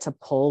outlet to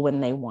pull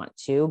when they want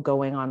to,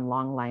 going on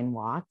long line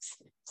walks.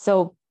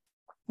 So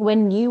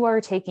when you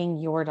are taking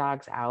your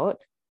dogs out,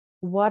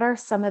 what are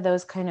some of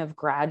those kind of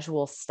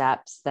gradual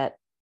steps that,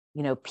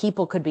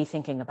 people could be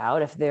thinking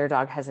about if their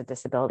dog has a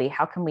disability?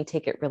 How can we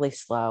take it really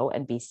slow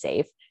and be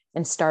safe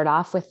and start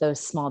off with those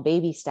small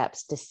baby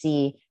steps to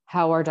see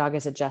how our dog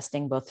is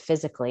adjusting both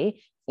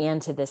physically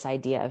and to this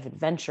idea of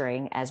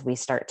adventuring as we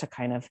start to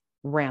kind of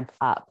ramp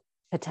up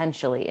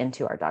potentially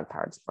into our dog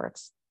powered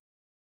sports?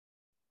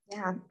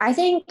 Yeah, I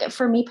think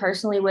for me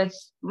personally, with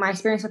my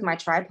experience with my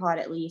tripod,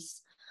 at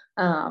least,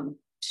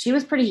 she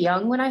was pretty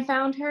young when I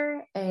found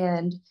her.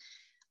 And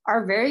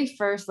our very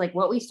first, like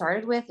what we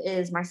started with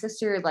is my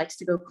sister likes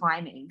to go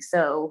climbing.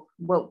 So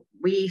what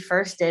we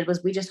first did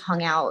was we just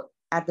hung out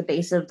at the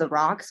base of the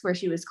rocks where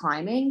she was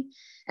climbing.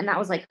 And that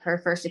was like her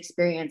first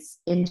experience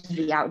into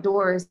the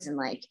outdoors and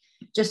like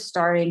just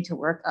starting to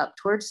work up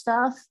towards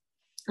stuff.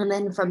 And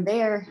then from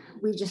there,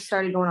 we just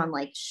started going on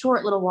like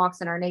short little walks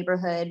in our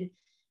neighborhood,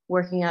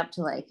 working up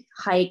to like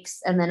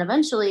hikes. And then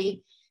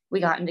eventually we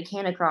got into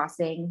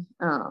canicrossing.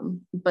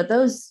 But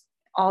those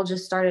all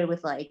just started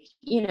with like,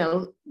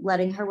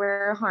 letting her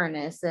wear a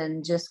harness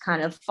and just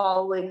kind of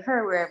following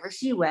her wherever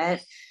she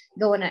went,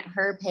 going at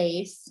her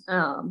pace,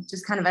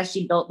 just kind of as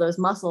she built those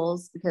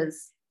muscles,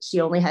 because she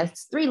only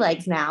has 3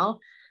 legs now.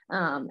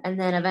 And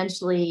then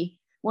eventually,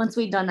 once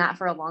we'd done that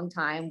for a long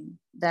time,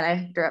 then I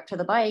hooked her up to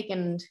the bike,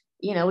 and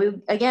we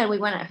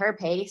went at her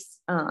pace.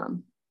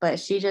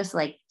 But she just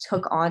like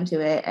took onto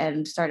it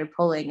and started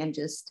pulling, and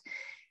just,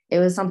 it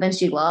was something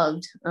she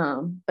loved.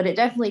 But it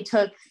definitely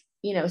took,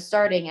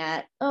 starting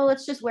at,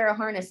 let's just wear a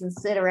harness and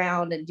sit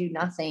around and do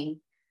nothing,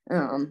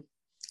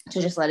 to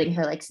just letting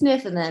her like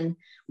sniff and then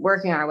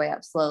working our way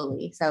up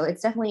slowly. So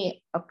it's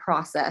definitely a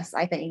process,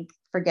 I think,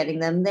 for getting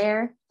them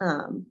there.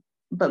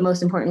 But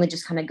most importantly,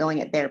 just kind of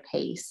going at their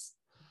pace.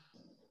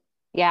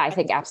 Yeah, I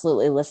think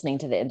absolutely listening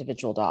to the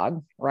individual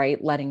dog,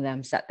 right? Letting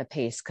them set the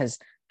pace. Because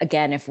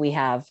again, if we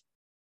have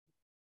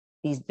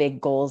these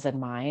big goals in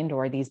mind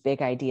or these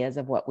big ideas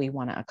of what we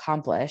want to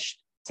accomplish,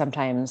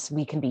 sometimes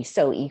we can be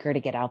so eager to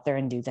get out there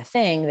and do the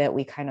thing that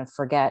we kind of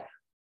forget,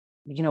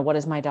 what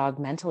is my dog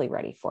mentally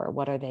ready for?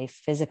 What are they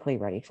physically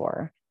ready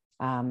for?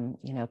 Can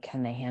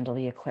they handle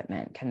the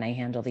equipment? Can they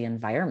handle the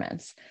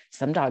environments?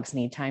 Some dogs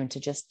need time to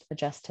just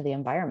adjust to the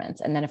environments.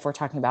 And then if we're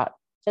talking about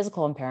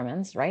physical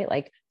impairments, right?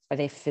 Like, are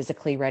they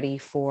physically ready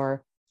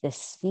for this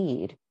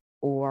speed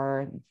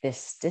or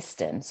this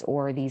distance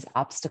or these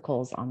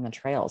obstacles on the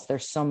trails?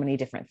 There's so many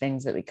different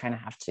things that we kind of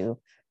have to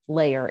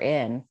layer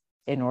in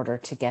order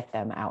to get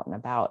them out and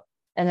about.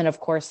 And then of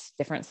course,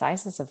 different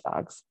sizes of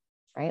dogs,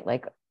 right?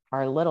 Like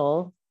our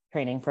little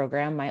training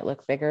program might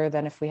look bigger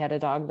than if we had a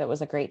dog that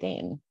was a Great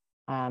Dane.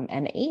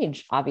 And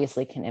age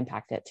obviously can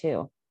impact it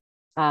too.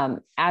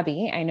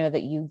 Abby, I know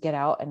that you get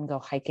out and go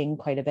hiking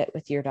quite a bit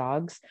with your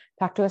dogs.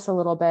 Talk to us a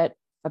little bit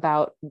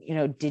about,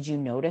 did you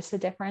notice a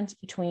difference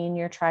between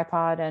your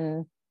tripod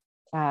and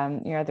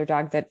your other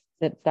dog that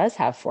does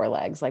have 4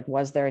 legs? Like,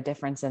 was there a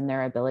difference in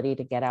their ability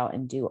to get out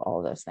and do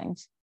all those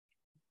things?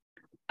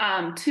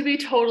 To be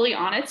totally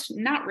honest,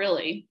 not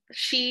really.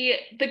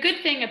 The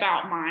good thing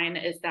about mine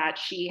is that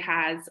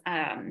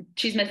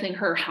she's missing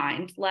her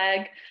hind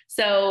leg.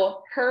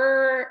 So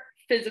her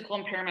physical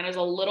impairment is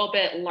a little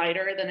bit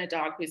lighter than a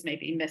dog who's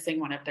maybe missing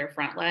one of their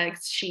front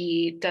legs.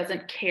 She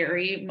doesn't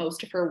carry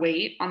most of her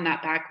weight on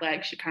that back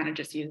leg. She kind of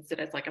just uses it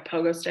as like a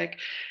pogo stick.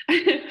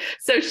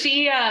 So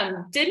she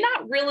did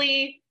not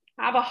really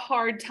have a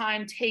hard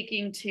time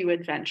taking to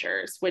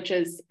adventures, which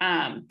is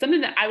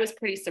something that I was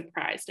pretty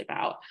surprised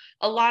about.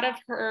 A lot of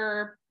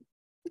her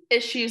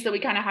issues that we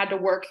kind of had to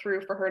work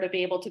through for her to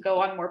be able to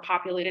go on more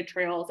populated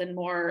trails and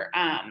more,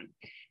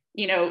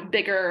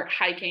 bigger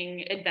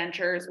hiking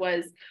adventures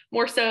was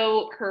more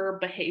so her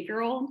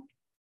behavioral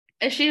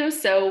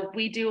issues. So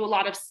we do a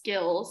lot of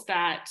skills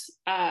that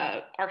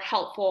are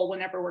helpful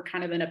whenever we're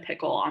kind of in a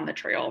pickle on the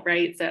trail,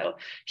 right? So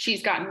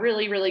she's gotten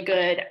really, really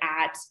good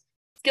at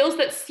skills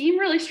that seem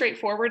really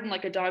straightforward and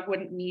like a dog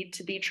wouldn't need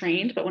to be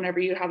trained. But whenever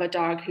you have a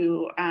dog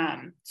who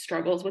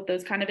struggles with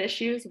those kind of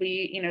issues,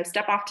 we,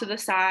 step off to the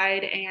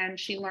side and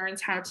she learns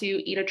how to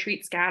eat a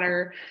treat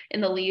scatter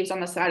in the leaves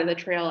on the side of the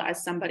trail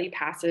as somebody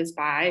passes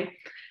by.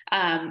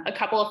 A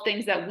couple of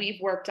things that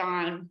we've worked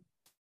on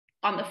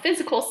the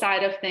physical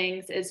side of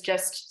things is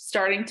just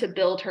starting to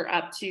build her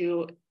up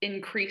to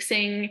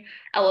increasing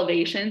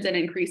elevations and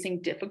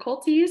increasing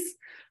difficulties.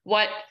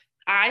 What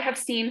I have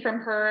seen from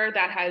her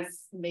that has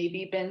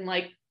maybe been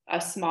like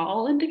a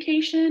small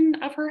indication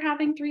of her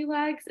having 3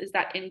 legs is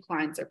that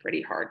inclines are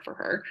pretty hard for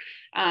her.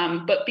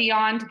 But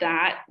beyond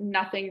that,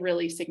 nothing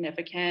really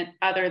significant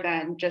other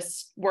than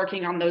just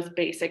working on those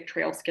basic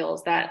trail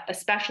skills that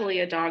especially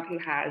a dog who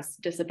has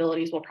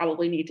disabilities will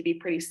probably need to be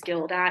pretty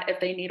skilled at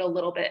if they need a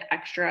little bit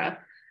extra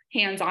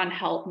hands-on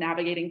help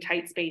navigating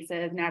tight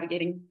spaces,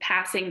 navigating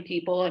passing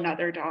people and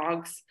other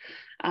dogs,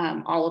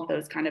 all of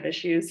those kind of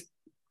issues.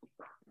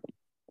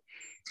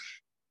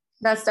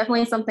 That's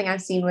definitely something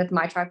I've seen with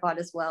my tripod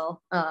as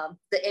well.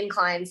 The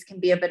inclines can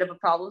be a bit of a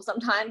problem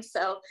sometimes.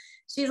 So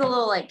she's a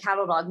little like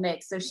cattle dog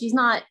mix. So she's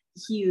not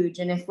huge.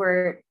 And if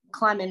we're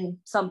climbing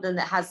something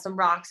that has some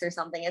rocks or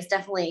something, it's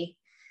definitely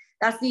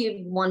that's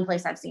the one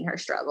place I've seen her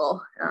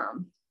struggle.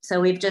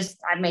 So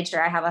I've made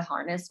sure I have a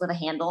harness with a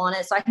handle on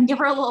it so I can give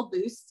her a little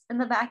boost in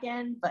the back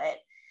end, but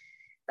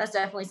that's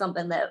definitely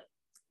something that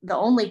the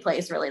only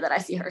place really that I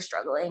see her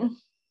struggling.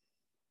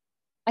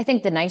 I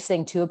think the nice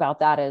thing too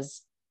about that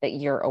is that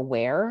you're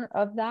aware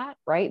of that,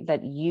 right?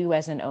 That you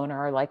as an owner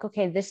are like,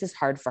 okay, this is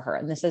hard for her.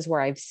 And this is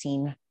where I've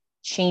seen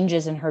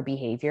changes in her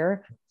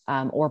behavior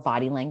or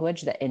body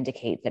language that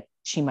indicate that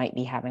she might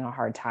be having a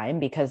hard time,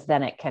 because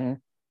then it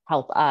can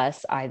help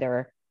us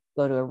either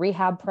go to a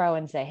rehab pro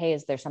and say, hey,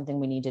 is there something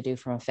we need to do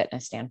from a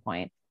fitness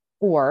standpoint?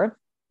 Or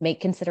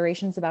make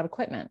considerations about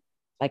equipment,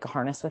 like a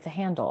harness with a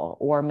handle,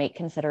 or make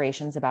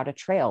considerations about a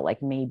trail.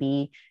 Like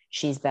maybe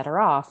she's better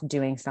off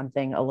doing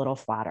something a little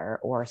flatter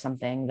or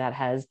something that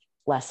has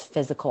less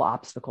physical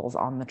obstacles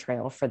on the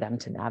trail for them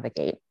to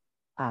navigate.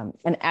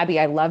 And Abby,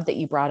 I love that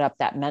you brought up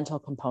that mental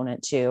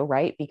component too,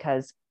 right?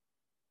 Because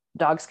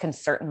dogs can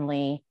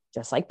certainly,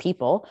 just like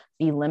people,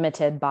 be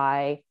limited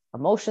by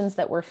emotions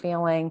that we're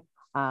feeling.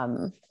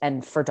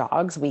 And for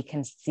dogs, we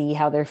can see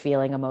how they're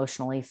feeling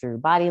emotionally through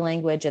body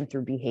language and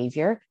through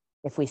behavior.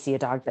 If we see a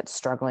dog that's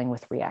struggling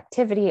with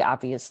reactivity,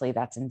 obviously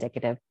that's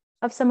indicative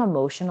of some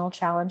emotional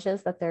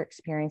challenges that they're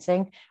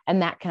experiencing.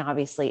 And that can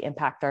obviously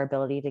impact our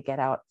ability to get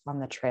out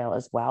on the trail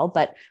as well.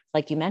 But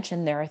like you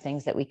mentioned, there are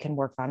things that we can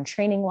work on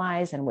training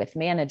wise and with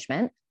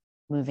management,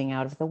 moving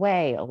out of the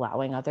way,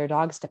 allowing other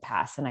dogs to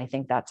pass. And I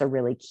think that's a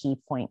really key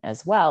point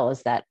as well,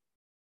 is that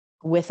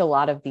with a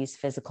lot of these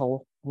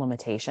physical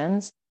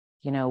limitations,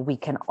 we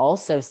can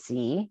also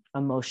see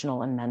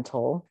emotional and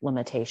mental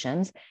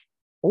limitations.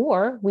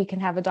 Or we can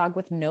have a dog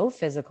with no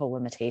physical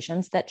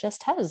limitations that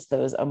just has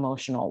those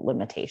emotional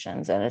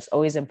limitations. And it's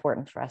always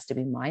important for us to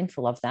be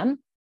mindful of them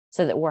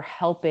so that we're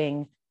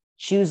helping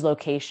choose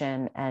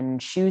location and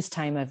choose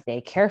time of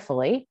day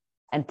carefully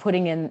and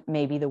putting in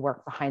maybe the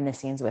work behind the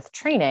scenes with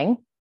training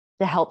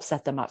to help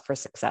set them up for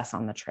success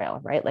on the trail,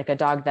 right? Like a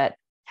dog that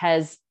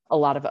has a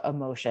lot of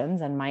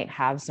emotions and might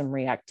have some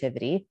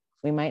reactivity,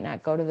 we might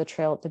not go to the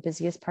trail at the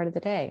busiest part of the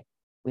day.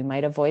 We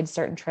might avoid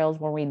certain trails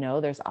where we know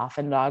there's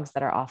often dogs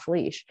that are off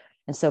leash.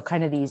 And so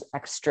kind of these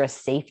extra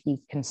safety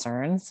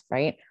concerns,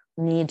 right,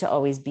 need to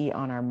always be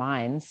on our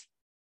minds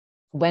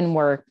when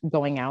we're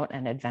going out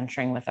and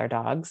adventuring with our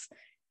dogs.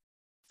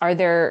 Are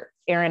there,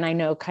 Erin, I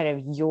know kind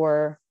of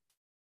your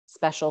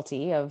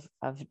specialty of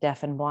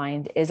deaf and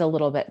blind is a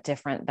little bit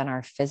different than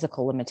our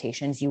physical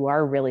limitations. You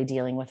are really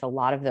dealing with a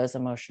lot of those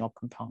emotional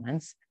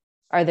components.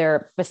 Are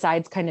there,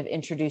 besides kind of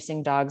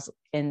introducing dogs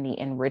in the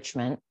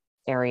enrichment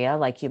area,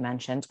 like you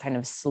mentioned, kind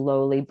of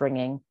slowly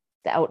bringing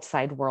the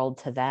outside world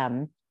to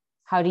them,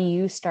 how do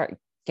you start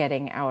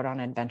getting out on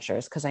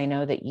adventures? Because I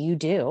know that you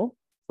do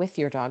with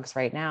your dogs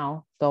right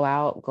now, go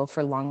out, go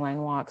for long line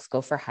walks,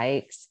 go for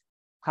hikes.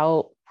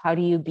 How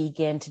do you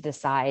begin to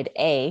decide,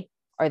 A,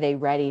 are they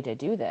ready to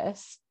do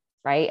this,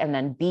 right? And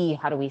then B,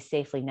 how do we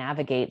safely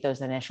navigate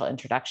those initial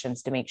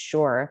introductions to make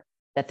sure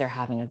that they're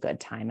having a good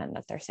time and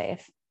that they're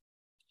safe?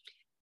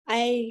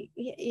 I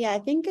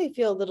think I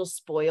feel a little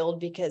spoiled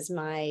because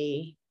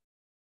my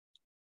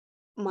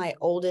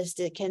oldest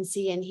can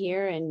see and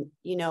hear, and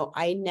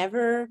I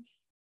never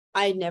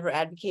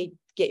advocate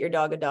get your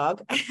dog a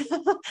dog,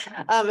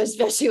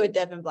 especially with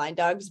deaf and blind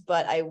dogs.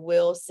 But I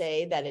will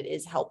say that it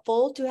is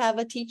helpful to have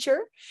a teacher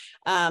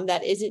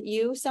that isn't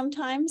you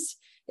sometimes.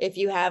 If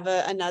you have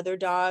another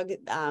dog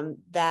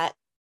that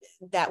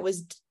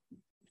was,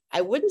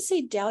 I wouldn't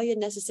say Dahlia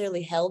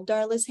necessarily held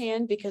Darla's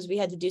hand because we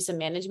had to do some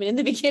management in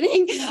the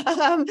beginning.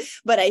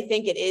 But I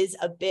think it is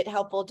a bit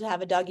helpful to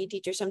have a doggy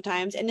teacher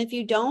sometimes. And if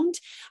you don't,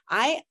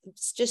 I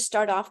just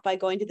start off by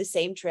going to the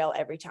same trail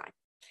every time.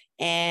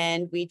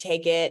 And we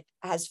take it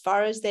as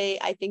far as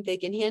I think they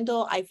can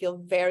handle. I feel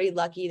very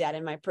lucky that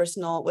with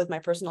my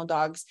personal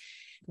dogs,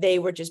 they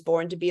were just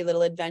born to be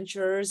little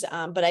adventurers.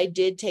 But I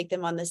did take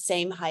them on the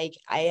same hike.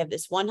 I have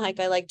this one hike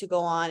I like to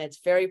go on.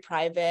 It's very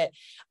private.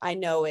 I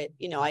know it,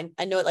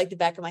 I know it like the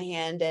back of my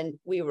hand. And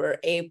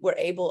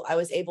I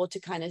was able to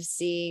kind of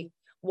see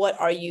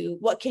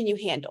what can you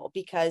handle?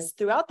 Because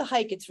throughout the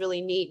hike, it's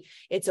really neat.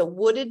 It's a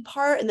wooded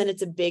part and then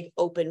it's a big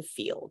open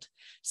field.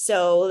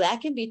 So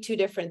that can be two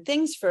different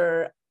things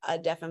for a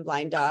deaf and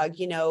blind dog.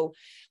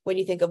 When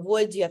you think of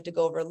woods, you have to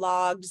go over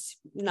logs,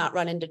 not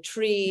run into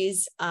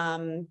trees.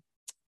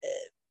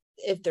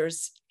 If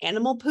there's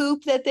animal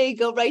poop that they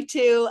go right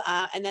to,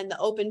 and then the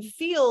open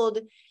field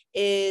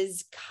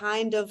is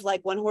kind of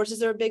like when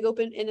horses are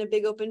in a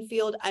big open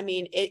field. I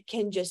mean, it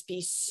can just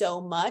be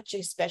so much,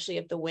 especially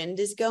if the wind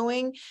is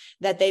going,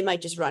 that they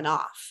might just run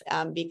off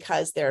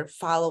because they're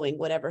following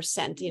whatever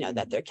scent,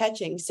 that they're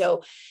catching.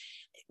 So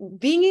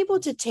being able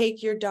to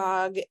take your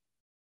dog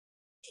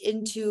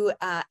into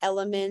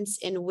elements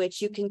in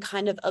which you can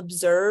kind of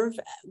observe,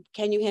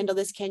 can you handle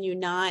this, can you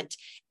not,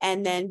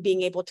 and then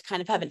being able to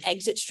kind of have an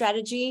exit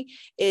strategy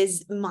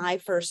is my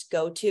first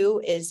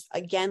go-to. Is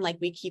again, like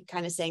we keep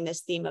kind of saying,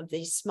 this theme of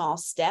these small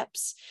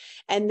steps,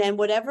 and then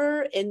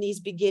whatever in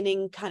these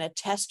beginning kind of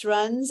test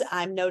runs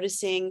I'm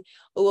noticing,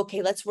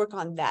 okay, let's work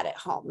on that at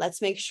home.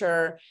 Let's make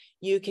sure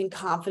you can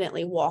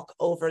confidently walk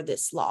over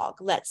this log.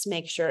 Let's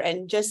make sure.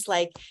 And just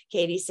like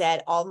Katie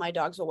said, all my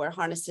dogs will wear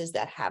harnesses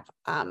that have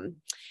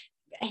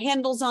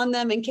handles on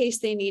them in case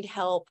they need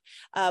help.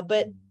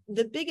 But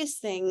the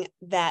biggest thing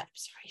that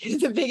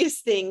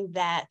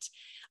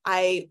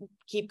I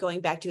keep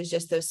going back to is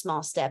just those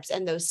small steps,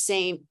 and those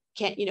same,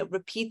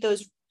 repeat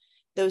those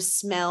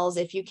smells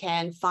if you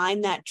can.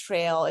 Find that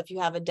trail if you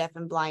have a deaf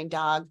and blind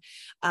dog.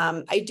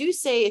 I do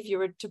say, if you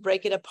were to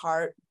break it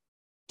apart,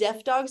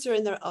 deaf dogs are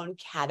in their own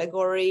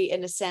category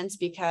in a sense,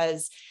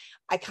 because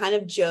I kind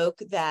of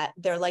joke that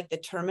they're like the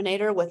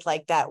Terminator with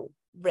like that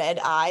red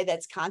eye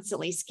that's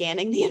constantly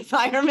scanning the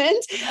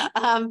environment.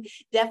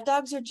 Deaf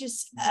dogs are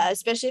just,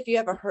 especially if you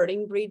have a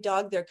herding breed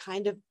dog, they're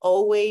kind of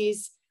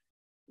always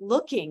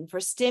looking for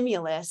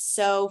stimulus.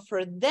 So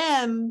for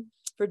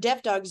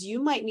deaf dogs,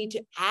 you might need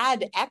to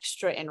add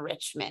extra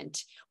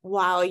enrichment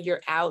while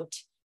you're out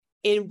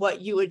in what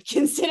you would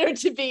consider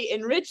to be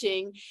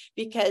enriching,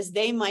 because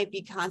they might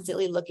be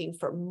constantly looking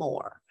for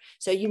more.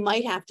 So you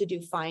might have to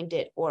do find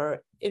it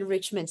or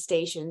enrichment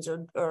stations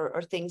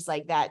or things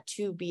like that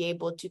to be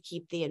able to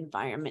keep the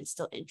environment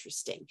still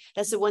interesting.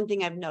 That's the one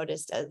thing I've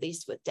noticed, at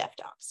least with deaf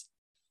dogs.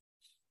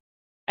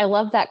 I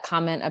love that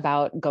comment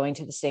about going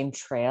to the same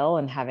trail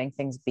and having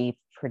things be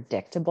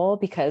predictable,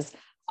 because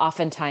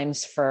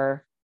oftentimes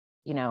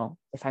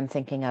if I'm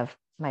thinking of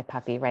my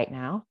puppy right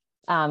now,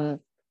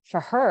 for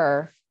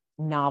her,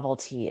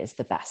 novelty is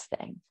the best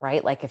thing,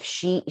 right? Like if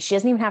she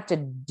doesn't even have to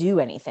do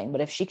anything, but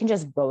if she can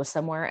just go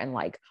somewhere and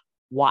like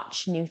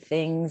watch new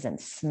things and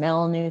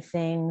smell new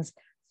things,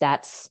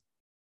 that's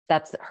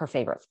her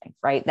favorite thing,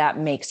 right? That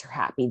makes her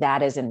happy.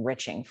 That is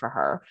enriching for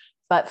her.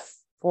 But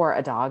for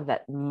a dog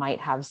that might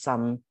have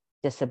some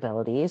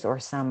disabilities or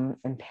some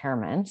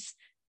impairments,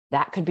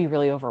 that could be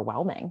really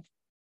overwhelming,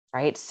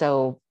 right?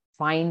 So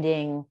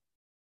finding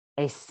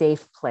a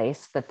safe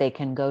place that they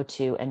can go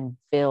to and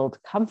build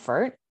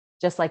comfort,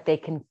 just like they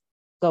can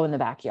go in the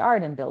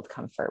backyard and build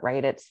comfort,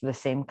 right? It's the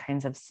same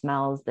kinds of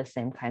smells, the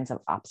same kinds of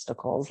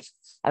obstacles.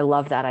 I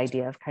love that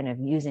idea of kind of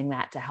using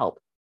that to help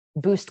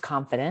boost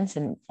confidence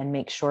and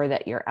make sure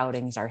that your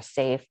outings are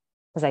safe,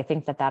 because I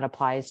think that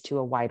applies to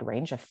a wide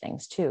range of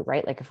things too,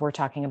 right? Like if we're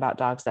talking about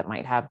dogs that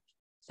might have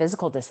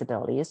physical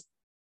disabilities,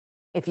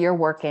 if you're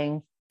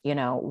working,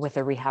 with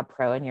a rehab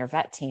pro and your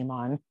vet team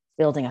on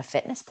building a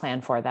fitness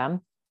plan for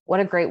them, what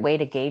a great way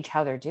to gauge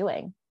how they're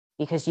doing.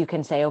 Because you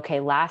can say, okay,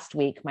 last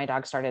week my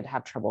dog started to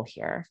have trouble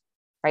here,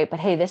 right? But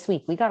hey, this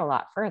week we got a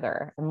lot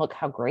further and look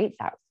how great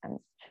that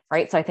went,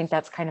 right? So I think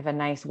that's kind of a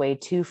nice way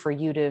too for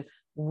you to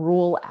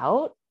rule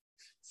out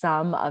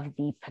some of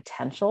the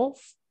potentials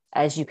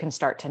as you can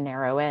start to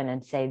narrow in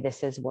and say,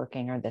 this is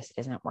working or this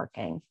isn't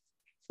working.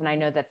 And I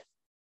know that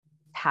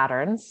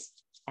patterns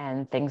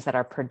and things that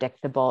are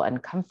predictable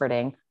and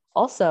comforting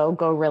also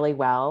go really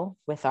well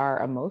with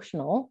our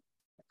emotional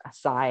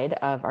side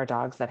of our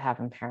dogs that have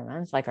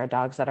impairments. Like our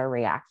dogs that are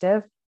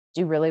reactive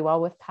do really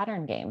well with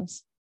pattern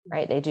games,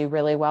 right? They do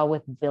really well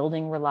with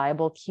building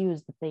reliable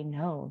cues that they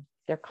know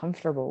they're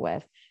comfortable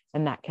with,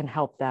 and that can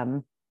help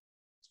them.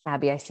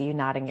 Abby, I see you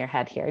nodding your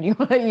head here. You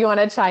want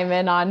to chime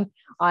in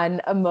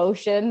on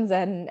emotions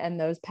and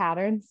those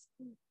patterns?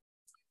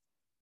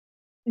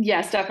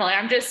 Yes, definitely.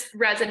 I'm just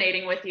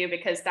resonating with you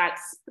because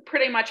that's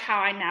pretty much how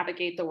I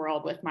navigate the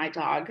world with my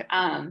dog.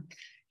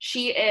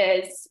 She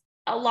is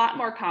a lot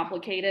more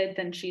complicated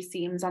than she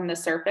seems on the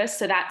surface.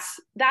 So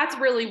that's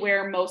really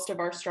where most of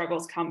our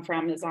struggles come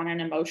from, is on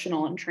an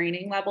emotional and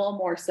training level,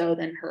 more so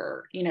than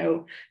her,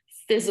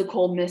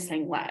 physical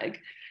missing leg.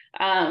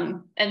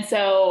 And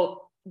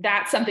so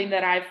that's something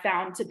that I've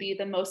found to be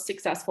the most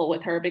successful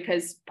with her,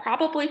 because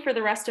probably for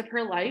the rest of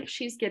her life,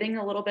 she's getting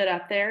a little bit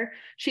up there.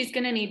 She's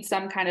going to need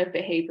some kind of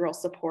behavioral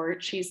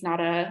support. She's not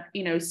a,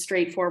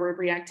 straightforward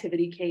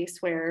reactivity case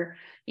where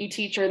you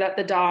teach her that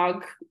the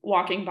dog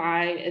walking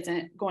by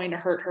isn't going to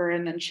hurt her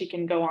and then she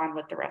can go on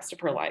with the rest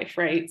of her life,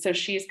 right? So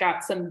she's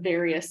got some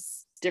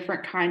various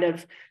different kind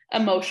of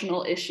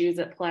emotional issues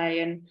at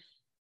play, and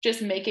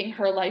just making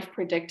her life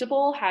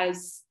predictable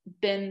has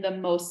been the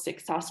most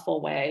successful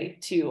way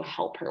to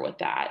help her with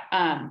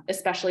that.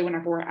 Especially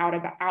whenever we're out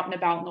and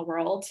about in the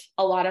world.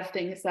 A lot of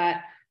things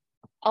that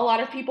a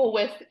lot of people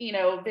with,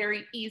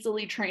 very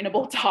easily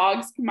trainable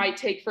dogs might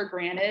take for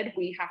granted,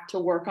 we have to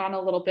work on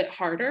a little bit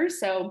harder.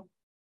 So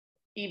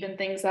even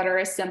things that are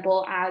as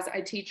simple as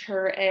I teach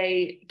her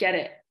a get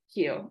it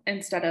cue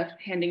instead of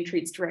handing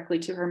treats directly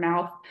to her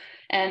mouth.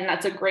 And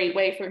that's a great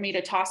way for me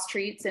to toss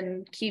treats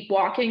and keep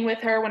walking with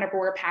her whenever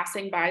we're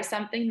passing by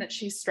something that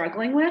she's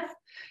struggling with.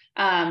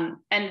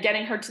 And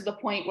getting her to the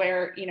point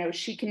where,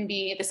 she can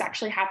be, this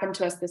actually happened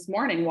to us this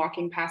morning,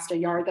 walking past a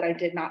yard that I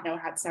did not know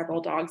had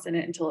several dogs in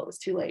it until it was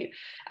too late.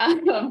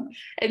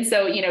 And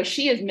so,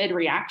 she is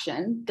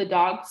mid-reaction. The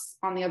dogs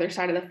on the other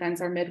side of the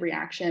fence are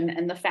mid-reaction.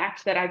 And the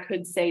fact that I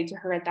could say to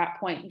her at that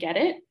point, get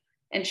it,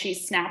 and she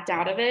snapped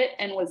out of it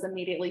and was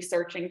immediately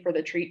searching for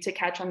the treat to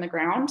catch on the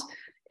ground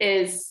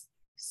is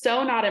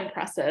so not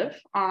impressive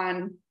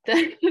on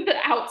the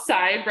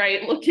outside,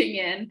 right, looking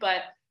in.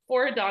 But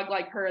for a dog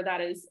like her,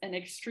 that is an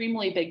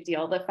extremely big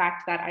deal. The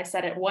fact that I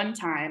said it one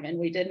time and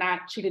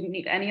she didn't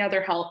need any other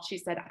help. She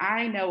said,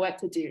 I know what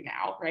to do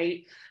now,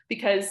 right?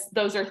 Because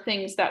those are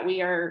things that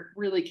we are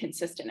really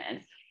consistent in.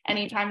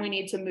 Anytime we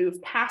need to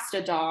move past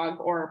a dog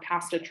or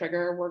past a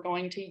trigger, we're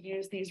going to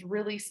use these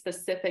really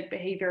specific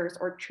behaviors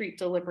or treat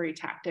delivery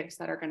tactics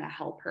that are going to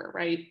help her,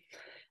 right?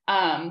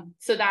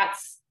 So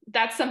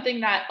that's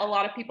something that a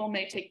lot of people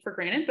may take for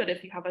granted, but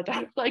if you have a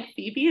dog like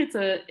Phoebe,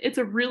 it's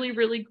a really,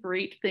 really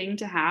great thing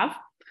to have.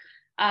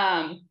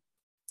 And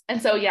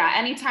so, yeah,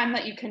 anytime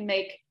that you can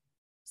make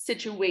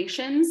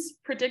situations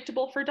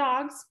predictable for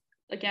dogs,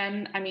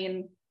 again, I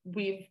mean,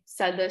 we've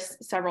said this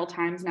several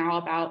times now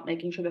about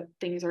making sure that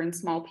things are in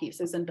small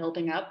pieces and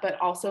building up, but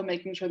also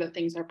making sure that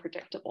things are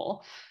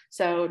predictable.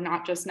 So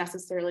not just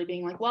necessarily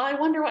being like, well, I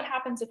wonder what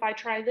happens if I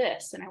try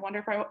this, and I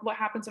wonder what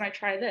happens when I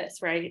try this,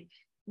 right?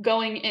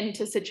 Going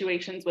into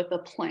situations with a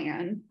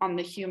plan on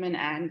the human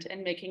end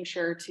and making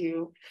sure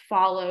to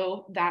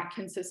follow that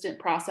consistent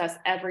process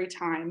every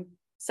time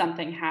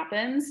something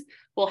happens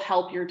will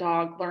help your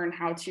dog learn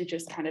how to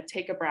just kind of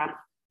take a breath,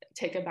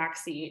 take a back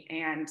seat,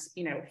 and,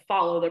 you know,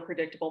 follow the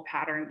predictable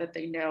pattern that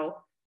they know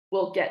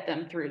will get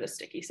them through the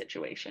sticky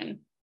situation.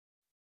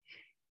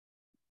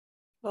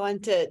 Well,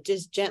 and to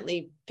just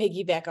gently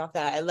piggyback off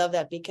that, I love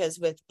that, because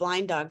with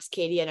blind dogs,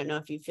 Katie, I don't know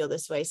if you feel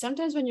this way.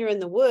 Sometimes when you're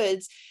in the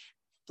woods,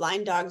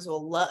 blind dogs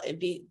will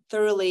be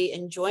thoroughly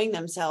enjoying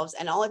themselves.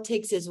 And all it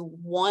takes is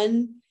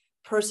one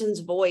person's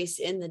voice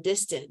in the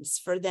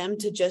distance for them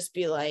to just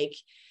be like,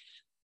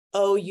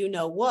 oh, you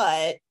know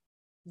what?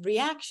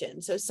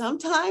 Reaction. So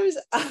sometimes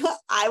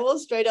I will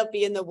straight up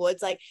be in the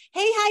woods like,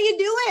 hey, how you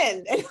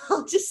doing? And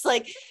I'll just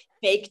like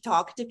fake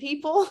talk to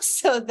people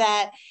so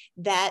that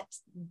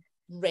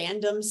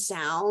random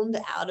sound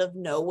out of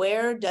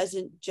nowhere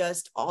doesn't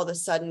just all of a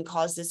sudden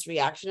cause this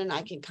reaction, and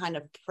I can kind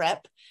of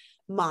prep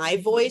my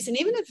voice. And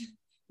even if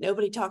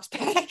nobody talks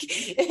back,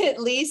 at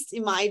least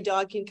my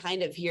dog can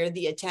kind of hear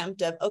the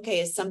attempt of, okay,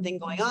 is something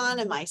going on?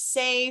 Am I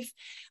safe?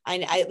 I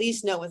at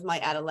least know with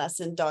my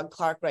adolescent dog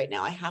Clark right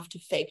now, I have to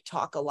fake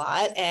talk a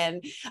lot.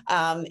 And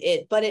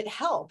but it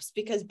helps,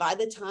 because by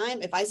the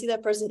time, if I see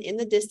that person in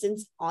the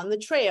distance on the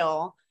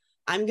trail,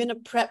 I'm going to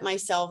prep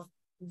myself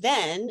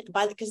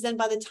because then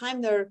by the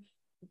time they're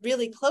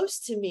really close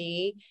to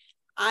me,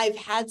 I've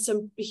had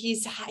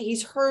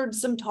he's heard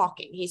some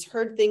talking, he's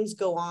heard things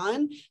go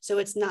on. So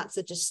it's not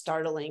such a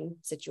startling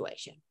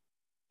situation.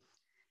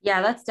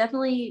 Yeah, that's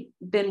definitely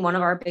been one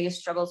of our biggest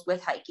struggles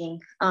with hiking.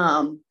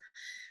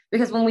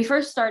 Because when we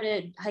first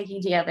started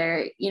hiking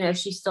together, you know,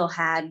 she still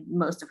had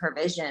most of her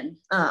vision.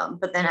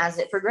 But then as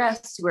it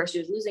progressed to where she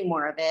was losing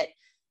more of it,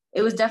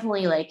 it was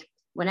definitely like,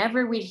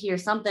 whenever we'd hear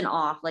something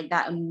off, like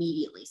that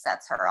immediately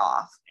sets her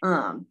off.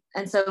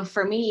 And so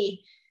for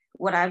me,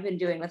 what I've been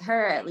doing with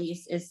her at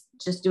least is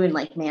just doing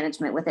like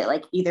management with it,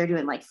 like either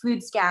doing like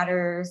food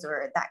scatters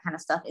or that kind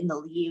of stuff in the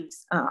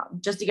leaves,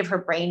 just to give her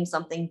brain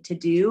something to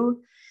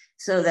do,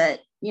 so that,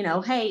 you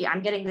know, hey,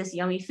 I'm getting this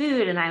yummy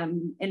food and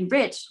I'm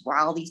enriched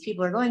while these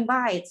people are going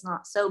by. It's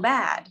not so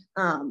bad.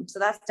 So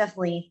that's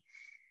definitely,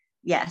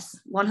 yes,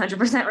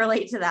 100%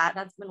 relate to that.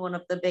 That's been one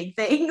of the big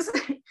things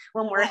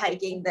when we're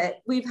hiking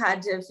that we've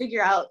had to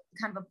figure out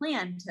kind of a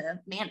plan to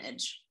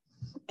manage.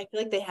 I feel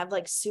like they have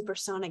like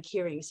supersonic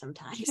hearing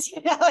sometimes,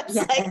 you know, it's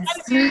yes.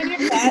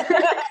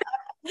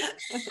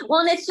 Well,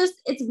 and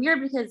it's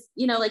weird because,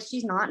 you know, like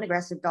she's not an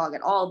aggressive dog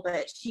at all,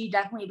 but she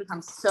definitely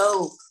becomes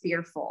so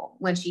fearful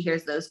when she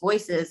hears those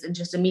voices and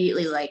just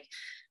immediately like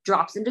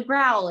drops into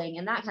growling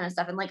and that kind of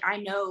stuff. And like, I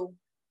know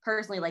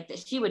personally like that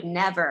she would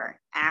never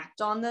act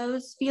on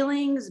those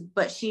feelings,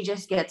 but she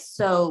just gets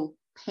so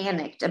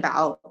panicked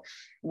about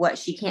what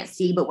she can't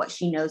see, but what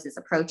she knows is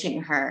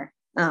approaching her.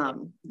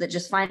 That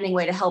just finding a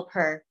way to help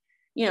her,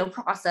 you know,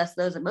 process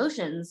those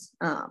emotions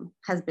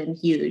has been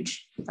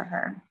huge for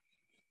her.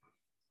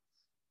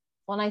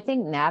 Well, and I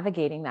think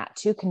navigating that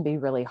too can be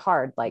really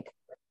hard. Like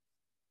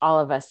all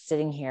of us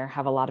sitting here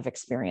have a lot of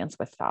experience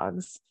with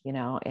dogs, you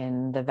know,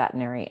 in the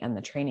veterinary and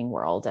the training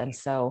world. And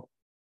so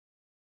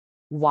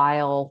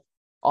while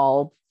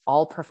all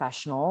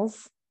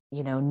professionals,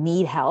 you know,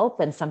 need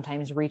help and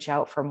sometimes reach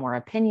out for more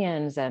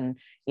opinions and,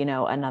 you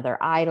know, another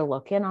eye to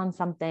look in on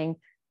something,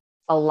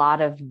 a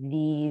lot of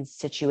these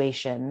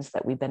situations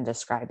that we've been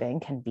describing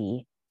can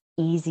be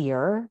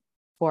easier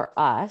for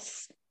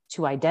us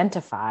to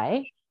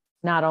identify,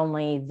 not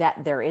only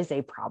that there is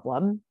a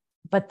problem,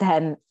 but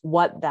then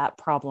what that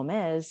problem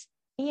is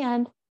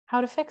and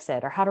how to fix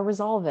it or how to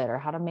resolve it or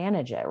how to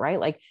manage it, right?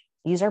 Like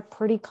these are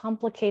pretty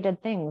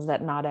complicated things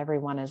that not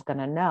everyone is going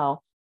to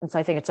know. And so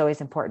I think it's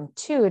always important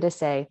too to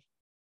say,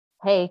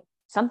 hey,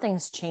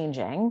 something's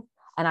changing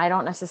and I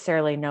don't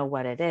necessarily know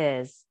what it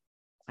is.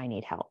 I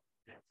need help.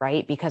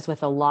 Right? Because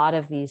with a lot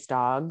of these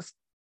dogs,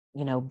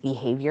 you know,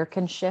 behavior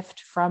can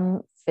shift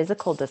from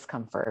physical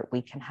discomfort.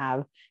 We can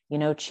have, you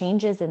know,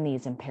 changes in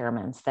these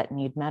impairments that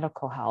need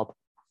medical help.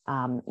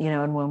 You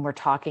know, and when we're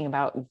talking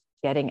about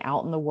getting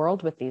out in the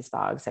world with these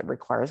dogs, it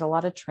requires a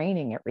lot of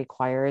training. It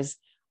requires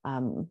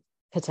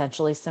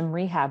potentially some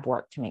rehab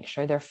work to make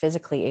sure they're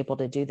physically able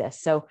to do this.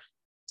 So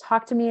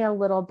talk to me a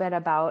little bit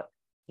about,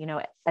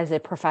 as a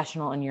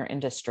professional in your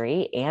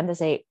industry and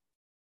as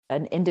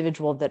an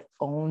individual that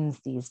owns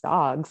these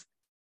dogs,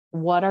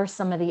 what are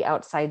some of the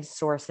outside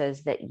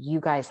sources that you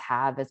guys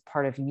have as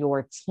part of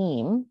your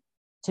team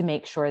to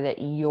make sure that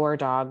your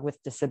dog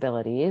with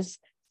disabilities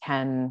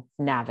can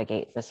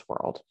navigate this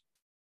world?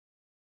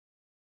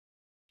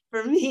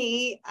 For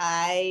me,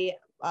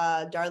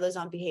 Darla's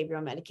on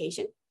behavioral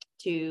medication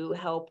to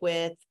help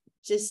with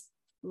just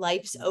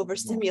life's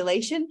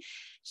overstimulation.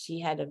 She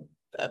had an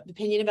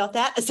opinion about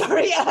that.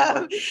 Sorry.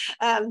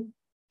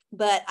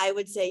 But I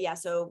would say, yeah.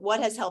 So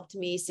what has helped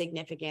me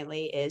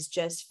significantly is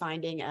just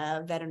finding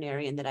a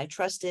veterinarian that I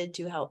trusted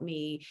to help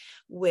me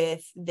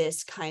with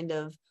this kind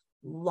of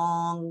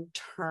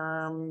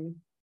long-term,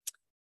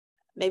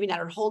 maybe not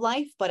her whole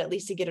life, but at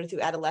least to get her through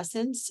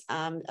adolescence.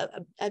 A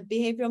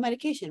behavioral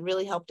medication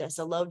really helped us.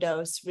 A low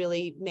dose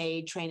really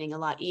made training a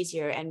lot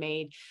easier and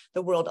made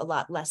the world a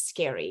lot less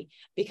scary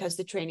because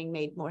the training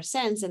made more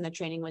sense and the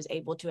training was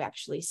able to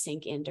actually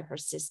sink into her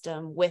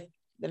system with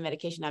the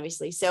medication,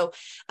 obviously. So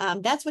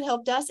that's what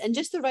helped us, and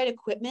just the right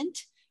equipment.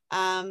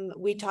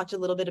 We talked a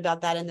little bit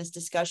about that in this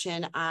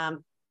discussion.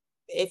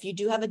 If you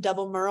do have a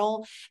double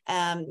Merle,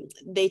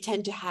 they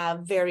tend to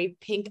have very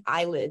pink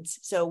eyelids.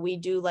 So we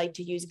do like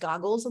to use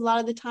goggles a lot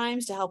of the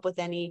times to help with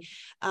any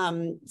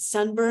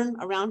sunburn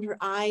around her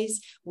eyes.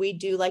 We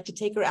do like to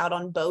take her out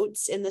on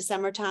boats in the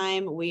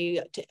summertime.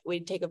 We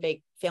take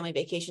a family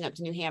vacation up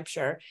to New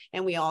Hampshire,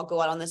 and we all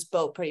go out on this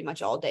boat pretty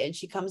much all day, and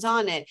she comes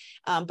on it,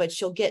 but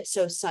she'll get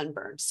so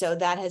sunburned. So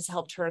that has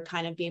helped her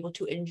kind of be able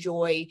to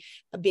enjoy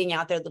being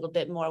out there a little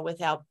bit more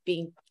without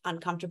being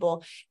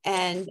uncomfortable.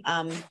 And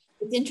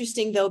it's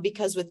interesting though,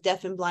 because with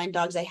deaf and blind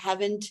dogs, I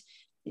haven't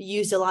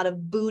used a lot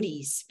of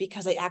booties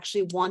because I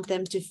actually want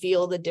them to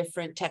feel the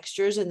different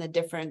textures and the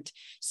different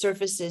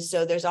surfaces.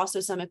 So there's also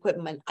some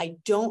equipment I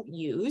don't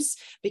use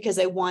because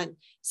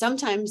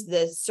sometimes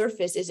the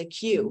surface is a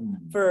cue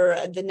for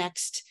the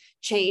next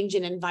change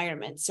in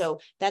environment. So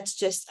that's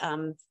just,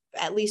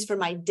 at least for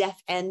my deaf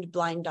and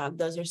blind dog,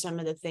 those are some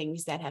of the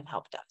things that have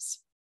helped us.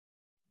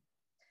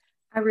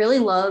 I really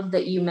love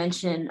that you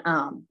mentioned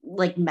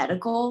like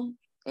medical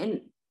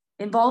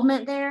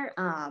involvement there.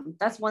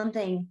 That's one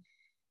thing,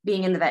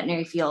 being in the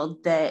veterinary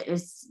field, that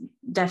is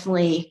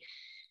definitely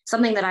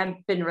something that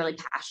I've been really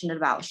passionate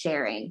about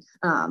sharing.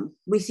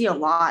 We see a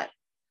lot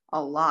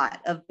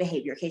of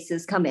behavior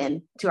cases come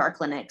in to our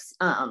clinics.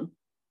 And,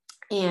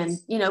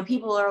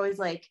 people are always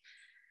like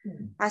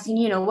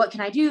asking, what can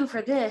I do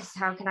for this?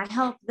 How can I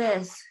help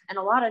this? And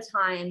a lot of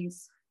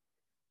times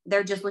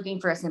they're just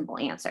looking for a simple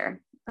answer.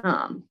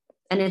 And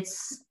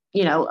it's,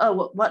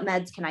 what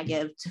meds can I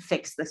give to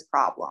fix this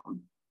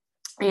problem?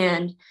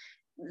 And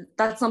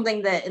that's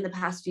something that in the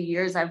past few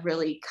years, I've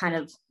really kind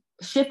of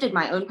shifted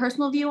my own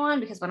personal view on,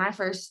 because when I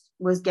first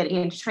was getting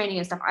into training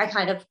and stuff, I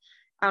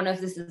don't know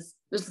if this is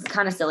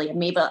kind of silly of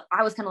me, but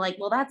I was kind of like,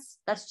 well,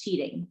 that's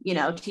cheating,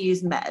 to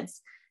use meds.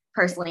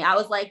 Personally, I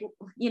was like,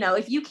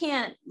 if you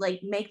can't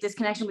like make this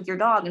connection with your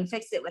dog and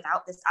fix it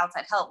without this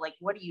outside help, like,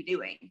 what are you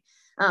doing?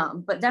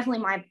 But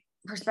definitely my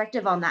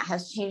perspective on that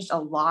has changed a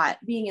lot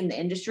being in the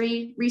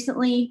industry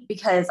recently,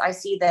 because I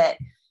see that,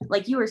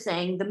 like you were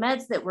saying, the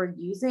meds that we're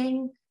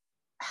using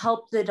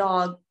help the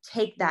dog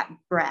take that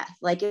breath.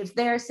 Like if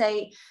they're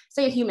say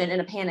a human in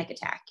a panic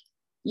attack,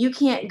 you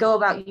can't go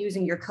about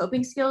using your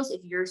coping skills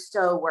if you're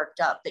so worked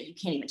up that you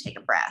can't even take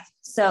a breath.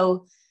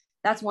 So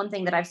that's one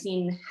thing that I've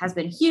seen has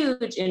been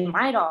huge in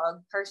my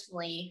dog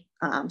personally.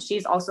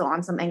 She's also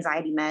on some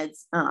anxiety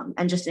meds,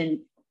 and just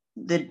in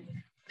the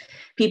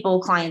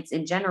clients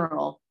in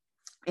general,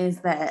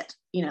 is that,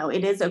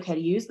 it is okay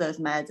to use those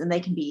meds and they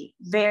can be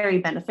very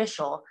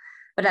beneficial.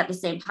 But at the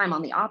same time,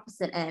 on the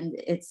opposite end,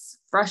 it's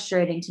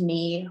frustrating to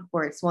me,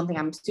 or it's one thing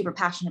I'm super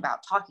passionate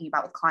about talking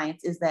about with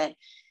clients, is that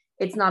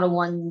it's not a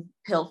one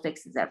pill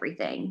fixes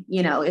everything.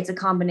 It's a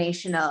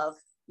combination of,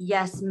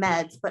 yes,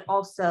 meds, but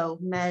also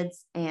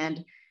meds.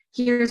 And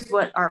here's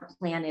what our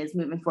plan is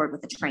moving forward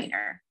with the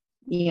trainer.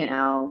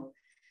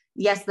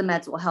 Yes, the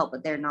meds will help,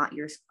 but they're not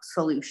your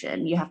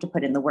solution. You have to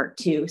put in the work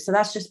too. So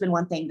that's just been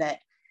one thing that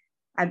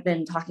I've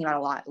been talking about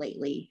a lot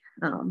lately,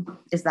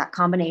 is that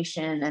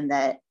combination, and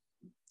that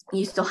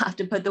you still have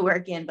to put the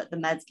work in, but the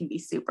meds can be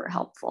super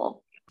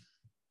helpful.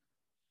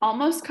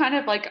 Almost kind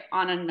of like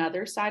on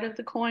another side of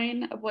the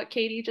coin of what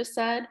Katie just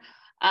said,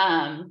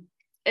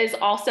 is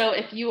also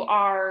if you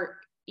are,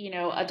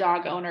 a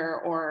dog owner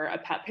or a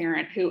pet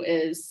parent who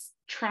is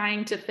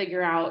trying to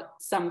figure out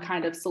some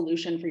kind of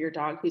solution for your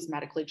dog who's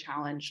medically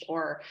challenged,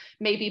 or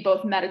maybe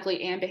both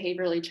medically and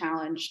behaviorally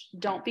challenged,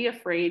 don't be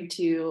afraid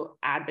to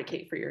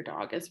advocate for your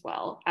dog as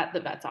well at the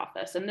vet's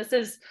office. And this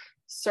is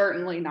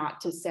certainly not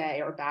to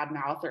say or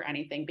badmouth or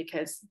anything,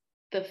 because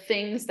the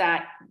things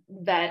that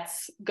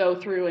vets go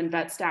through and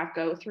vet staff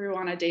go through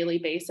on a daily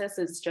basis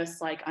is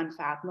just like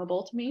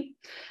unfathomable to me.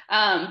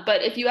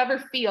 But if you ever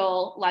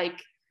feel like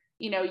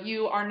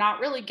you are not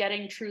really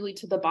getting truly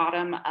to the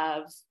bottom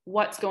of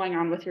what's going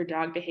on with your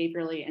dog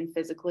behaviorally and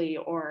physically,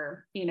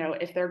 or,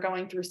 if they're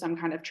going through some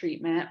kind of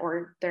treatment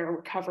or they're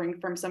recovering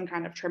from some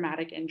kind of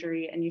traumatic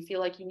injury and you feel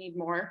like you need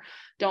more,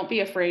 don't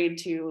be afraid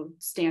to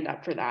stand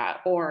up for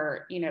that,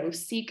 or,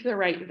 seek the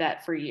right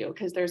vet for you.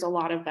 Because there's a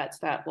lot of vets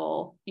that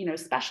will,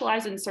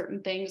 specialize in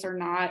certain things or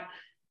not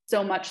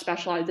so much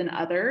specialized in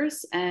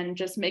others, and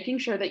just making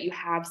sure that you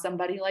have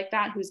somebody like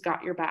that who's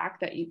got your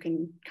back, that you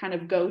can kind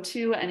of go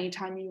to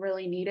anytime you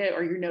really need it,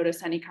 or you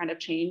notice any kind of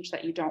change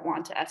that you don't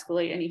want to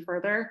escalate any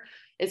further,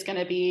 is going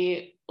to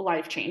be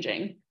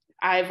life-changing.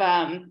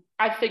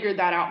 I've figured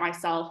that out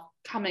myself,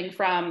 coming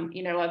from,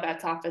 a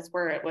vet's office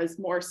where it was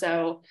more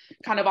so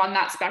kind of on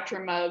that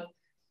spectrum of,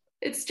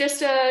 it's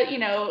just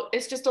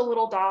a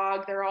little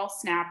dog. They're all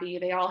snappy.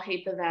 They all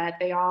hate the vet.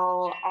 They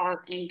all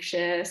are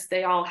anxious.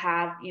 They all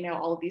have,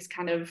 all of these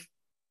kind of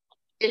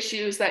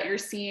issues that you're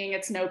seeing.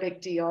 It's no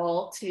big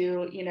deal,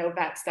 to,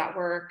 vets that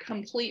were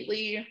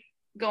completely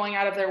going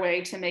out of their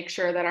way to make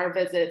sure that our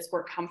visits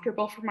were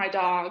comfortable for my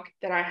dog,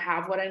 that I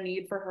have what I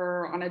need for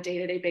her on a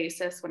day-to-day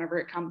basis whenever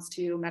it comes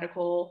to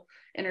medical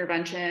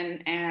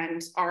intervention,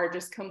 and are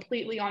just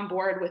completely on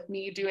board with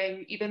me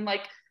doing even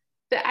like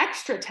the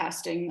extra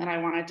testing that I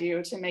want to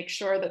do to make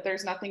sure that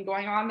there's nothing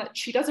going on that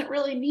she doesn't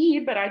really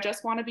need, but I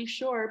just want to be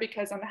sure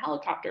because I'm a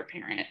helicopter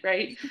parent,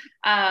 right?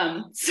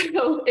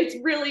 So it's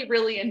really,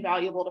 really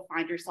invaluable to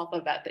find yourself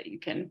a vet that you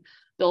can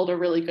build a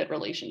really good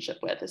relationship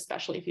with,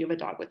 especially if you have a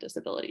dog with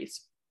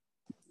disabilities.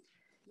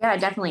 Yeah,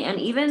 definitely. And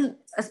even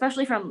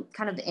especially from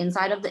kind of the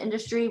inside of the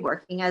industry,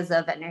 working as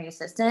a veterinary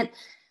assistant,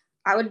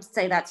 I would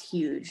say that's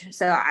huge.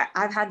 So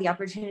I've had the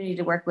opportunity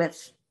to work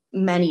with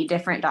many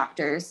different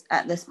doctors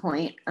at this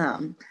point.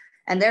 And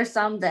there's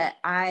some that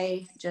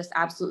I just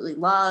absolutely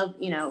love.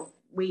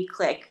 We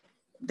click.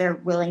 They're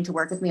willing to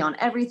work with me on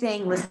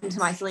everything, listen to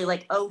my silly,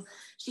 like, oh,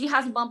 she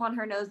has a bump on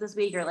her nose this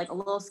week, or like a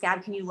little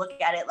scab. Can you look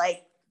at it?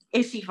 Like,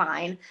 is she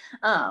fine?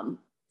 And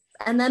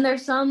then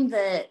there's some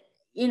that,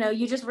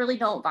 you just really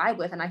don't vibe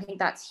with. And I think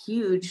that's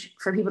huge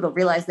for people to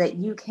realize that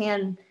you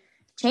can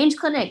change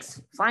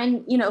clinics,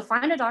 find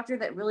a doctor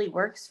that really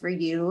works for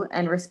you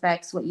and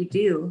respects what you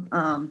do.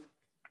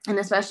 And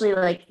especially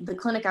like the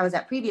clinic I was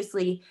at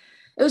previously,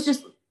 it was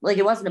just like,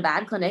 it wasn't a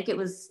bad clinic. It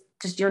was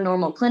just your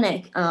normal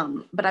clinic.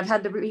 But I've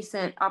had the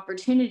recent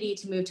opportunity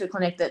to move to a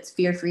clinic that's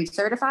fear-free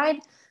certified.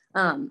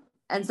 And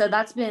so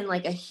that's been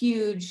like a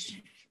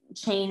huge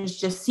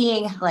change, just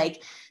seeing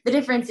like the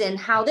difference in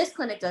how this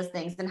clinic does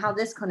things and how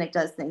this clinic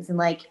does things, and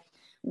like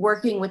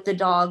working with the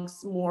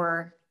dogs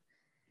more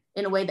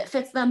in a way that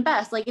fits them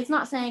best. Like, it's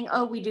not saying,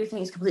 oh, we do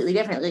things completely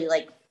differently.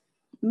 Like,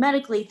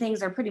 medically,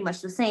 things are pretty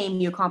much the same.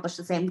 You accomplish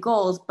the same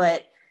goals,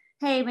 but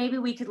hey, maybe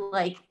we could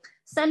like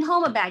send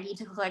home a baggie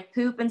to collect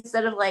poop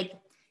instead of like,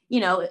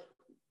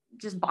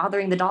 just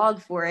bothering the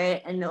dog for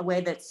it in a way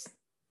that's,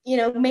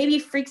 maybe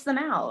freaks them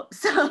out.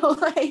 So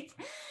like,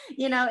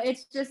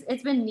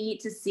 it's been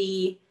neat to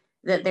see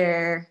that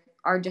there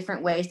are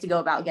different ways to go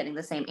about getting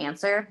the same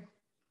answer,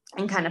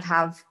 and kind of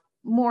have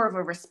more of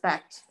a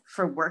respect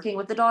for working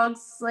with the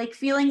dog's like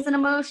feelings and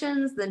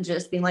emotions than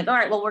just being like, all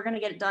right, well, we're going to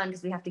get it done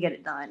because we have to get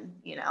it done,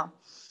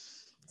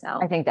 So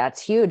I think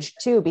that's huge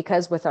too,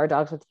 because with our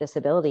dogs with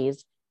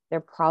disabilities, they're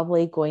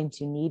probably going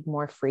to need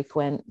more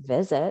frequent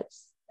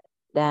visits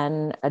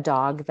than a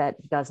dog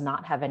that does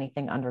not have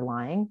anything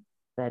underlying,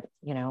 that,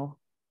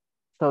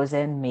 goes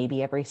in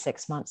maybe every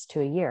 6 months to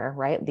a year,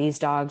 right? These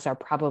dogs are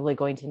probably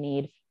going to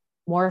need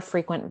more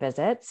frequent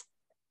visits,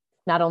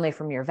 not only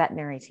from your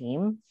veterinary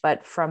team,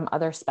 but from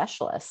other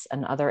specialists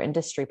and other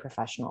industry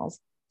professionals.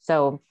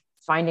 So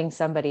finding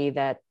somebody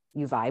that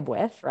you vibe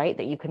with, right,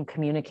 that you can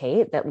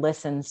communicate, that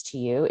listens to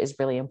you, is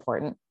really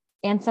important.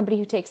 And somebody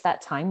who takes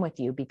that time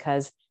with you,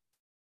 because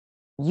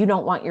you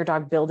don't want your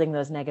dog building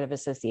those negative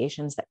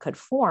associations that could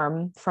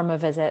form from a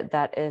visit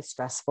that is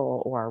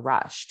stressful or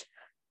rushed.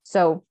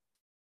 So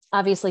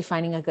obviously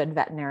finding a good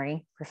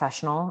veterinary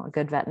professional, a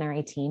good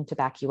veterinary team to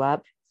back you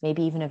up,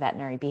 maybe even a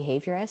veterinary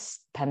behaviorist,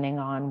 depending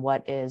on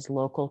what is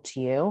local to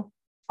you.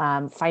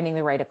 Finding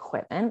the right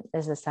equipment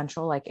is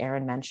essential, like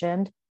Erin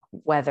mentioned,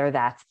 whether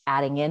that's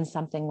adding in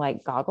something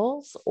like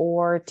goggles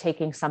or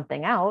taking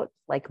something out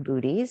like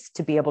booties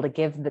to be able to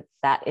give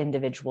that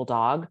individual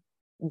dog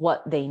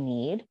what they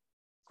need.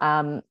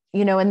 And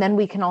then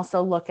we can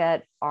also look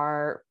at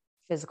our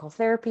physical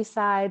therapy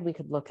side. We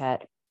could look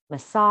at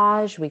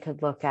massage. We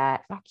could look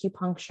at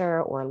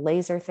acupuncture or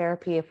laser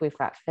therapy if we've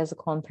got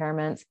physical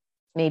impairments.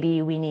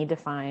 Maybe we need to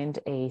find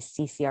a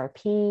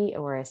CCRP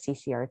or a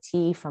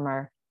CCRT from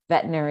our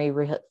veterinary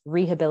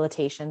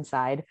rehabilitation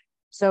side.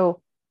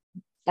 So,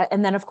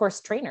 and then of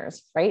course,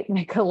 trainers, right?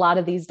 Like a lot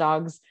of these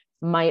dogs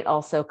might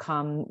also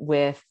come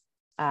with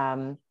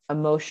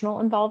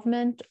emotional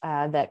involvement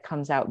that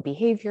comes out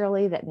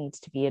behaviorally, that needs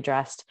to be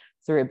addressed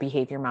through a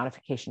behavior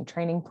modification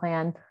training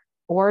plan,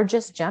 or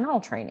just general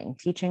training,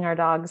 teaching our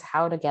dogs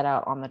how to get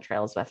out on the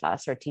trails with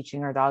us, or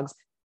teaching our dogs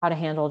how to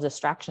handle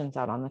distractions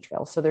out on the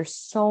trail. So there's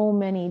so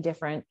many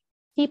different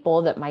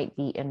people that might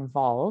be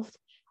involved.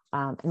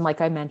 And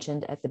like I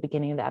mentioned at the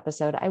beginning of the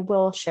episode, I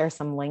will share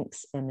some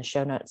links in the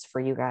show notes for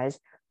you guys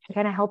to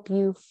kind of help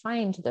you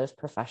find those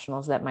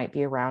professionals that might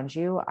be around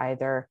you,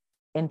 either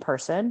in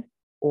person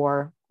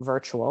or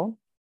virtual.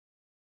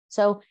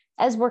 So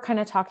as we're kind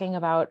of talking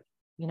about,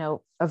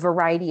 a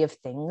variety of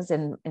things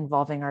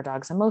involving our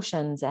dog's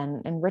emotions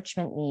and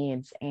enrichment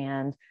needs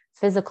and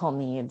physical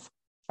needs,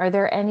 are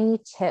there any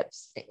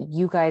tips that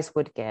you guys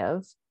would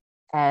give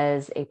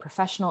as a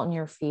professional in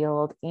your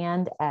field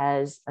and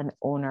as an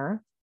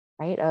owner,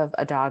 right, of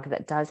a dog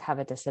that does have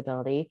a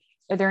disability?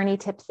 Are there any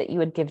tips that you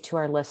would give to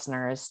our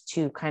listeners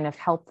to kind of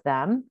help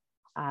them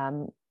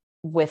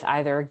with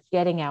either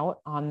getting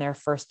out on their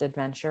first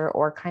adventure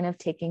or kind of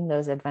taking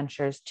those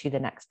adventures to the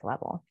next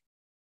level?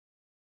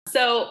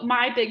 So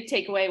my big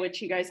takeaway,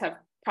 which you guys have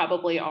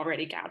probably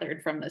already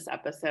gathered from this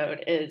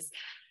episode, is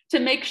to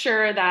make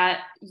sure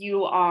that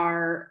you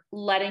are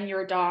letting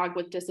your dog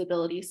with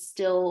disabilities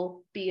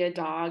still be a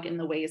dog in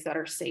the ways that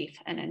are safe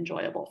and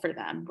enjoyable for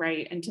them,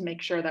 right? And to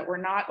make sure that we're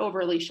not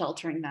overly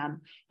sheltering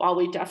them. While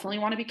we definitely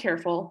want to be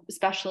careful,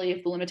 especially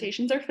if the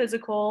limitations are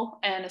physical,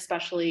 and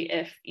especially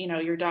if,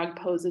 your dog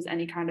poses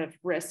any kind of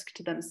risk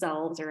to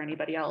themselves or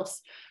anybody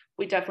else,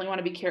 we definitely want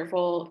to be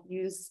careful,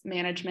 use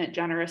management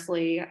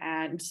generously,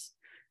 and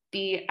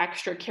be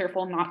extra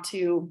careful not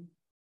to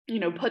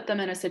put them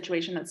in a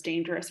situation that's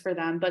dangerous for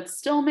them, but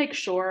still make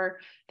sure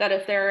that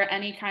if there are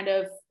any kind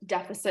of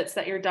deficits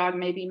that your dog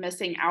may be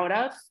missing out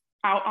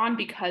on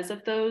because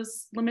of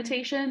those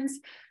limitations,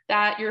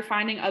 that you're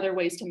finding other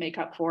ways to make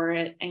up for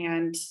it,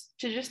 and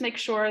to just make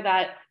sure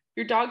that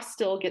your dog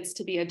still gets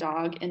to be a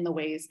dog in the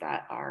ways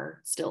that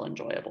are still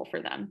enjoyable for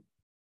them.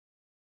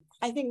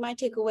 I think my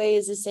takeaway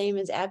is the same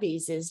as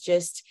Abby's, is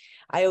just,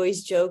 I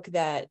always joke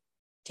that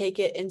take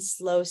it in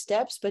slow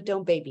steps, but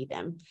don't baby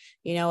them.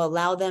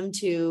 Allow them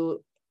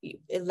to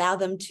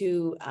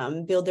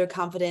build their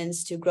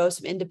confidence, to grow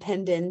some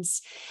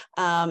independence.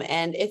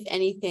 And if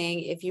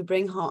anything,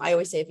 I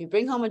always say, if you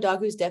bring home a dog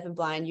who's deaf and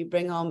blind, you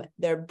bring home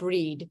their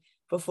breed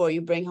before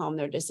you bring home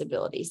their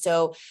disability.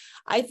 So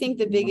I think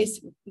one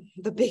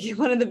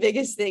of the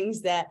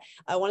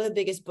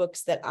biggest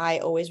books that I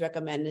always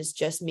recommend is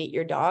Just Meet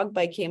Your Dog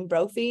by Kim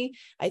Brophy.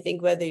 I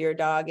think whether your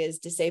dog is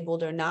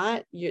disabled or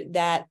not,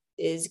 that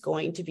is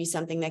going to be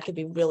something that could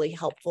be really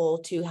helpful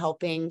to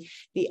helping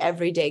the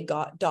everyday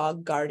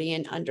dog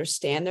guardian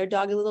understand their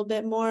dog a little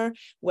bit more,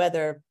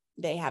 whether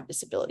they have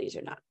disabilities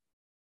or not.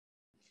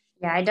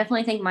 Yeah, I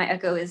definitely think my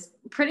echo is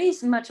pretty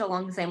much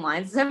along the same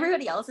lines as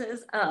everybody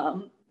else's.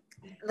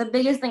 The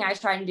biggest thing I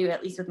try to do,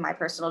 at least with my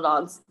personal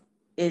dogs,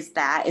 is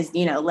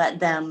let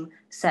them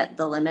set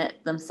the limit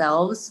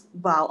themselves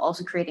while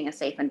also creating a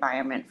safe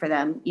environment for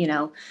them,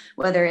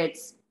 whether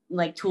it's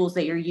like tools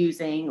that you're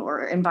using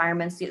or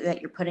environments that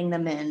you're putting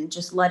them in,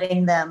 just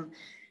letting them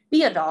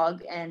be a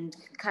dog and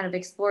kind of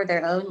explore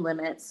their own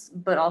limits,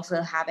 but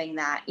also having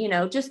that,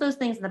 just those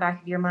things in the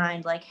back of your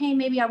mind, like, hey,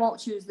 maybe I won't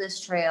choose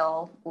this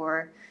trail,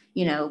 or,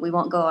 we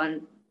won't go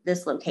on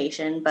this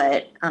location,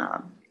 but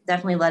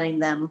definitely letting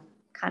them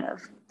kind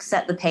of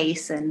set the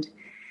pace and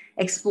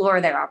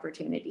explore their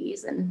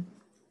opportunities. And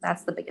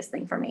that's the biggest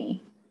thing for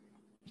me.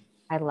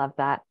 I love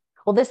that.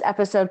 Well, this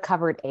episode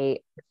covered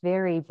a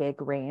very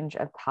big range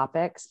of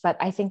topics, but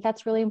I think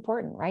that's really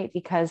important, right?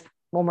 Because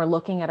when we're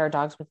looking at our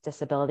dogs with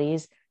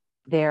disabilities,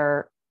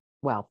 and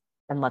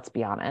let's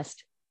be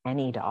honest,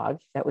 any dog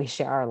that we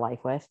share our life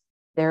with,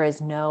 there is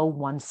no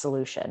one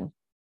solution.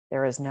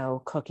 There is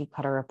no cookie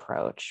cutter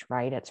approach,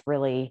 right? It's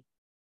really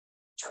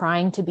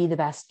trying to be the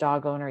best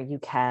dog owner you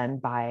can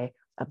by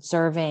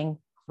observing,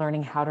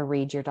 learning how to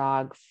read your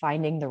dog,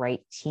 finding the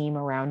right team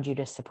around you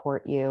to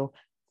support you,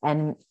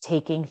 and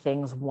taking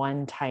things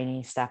one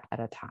tiny step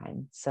at a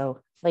time. So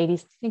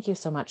ladies, thank you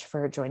so much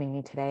for joining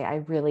me today. I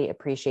really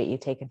appreciate you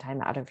taking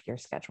time out of your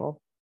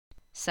schedule.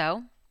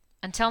 So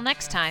until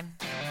next time,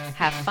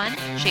 have fun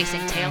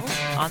chasing tails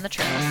on the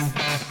trails.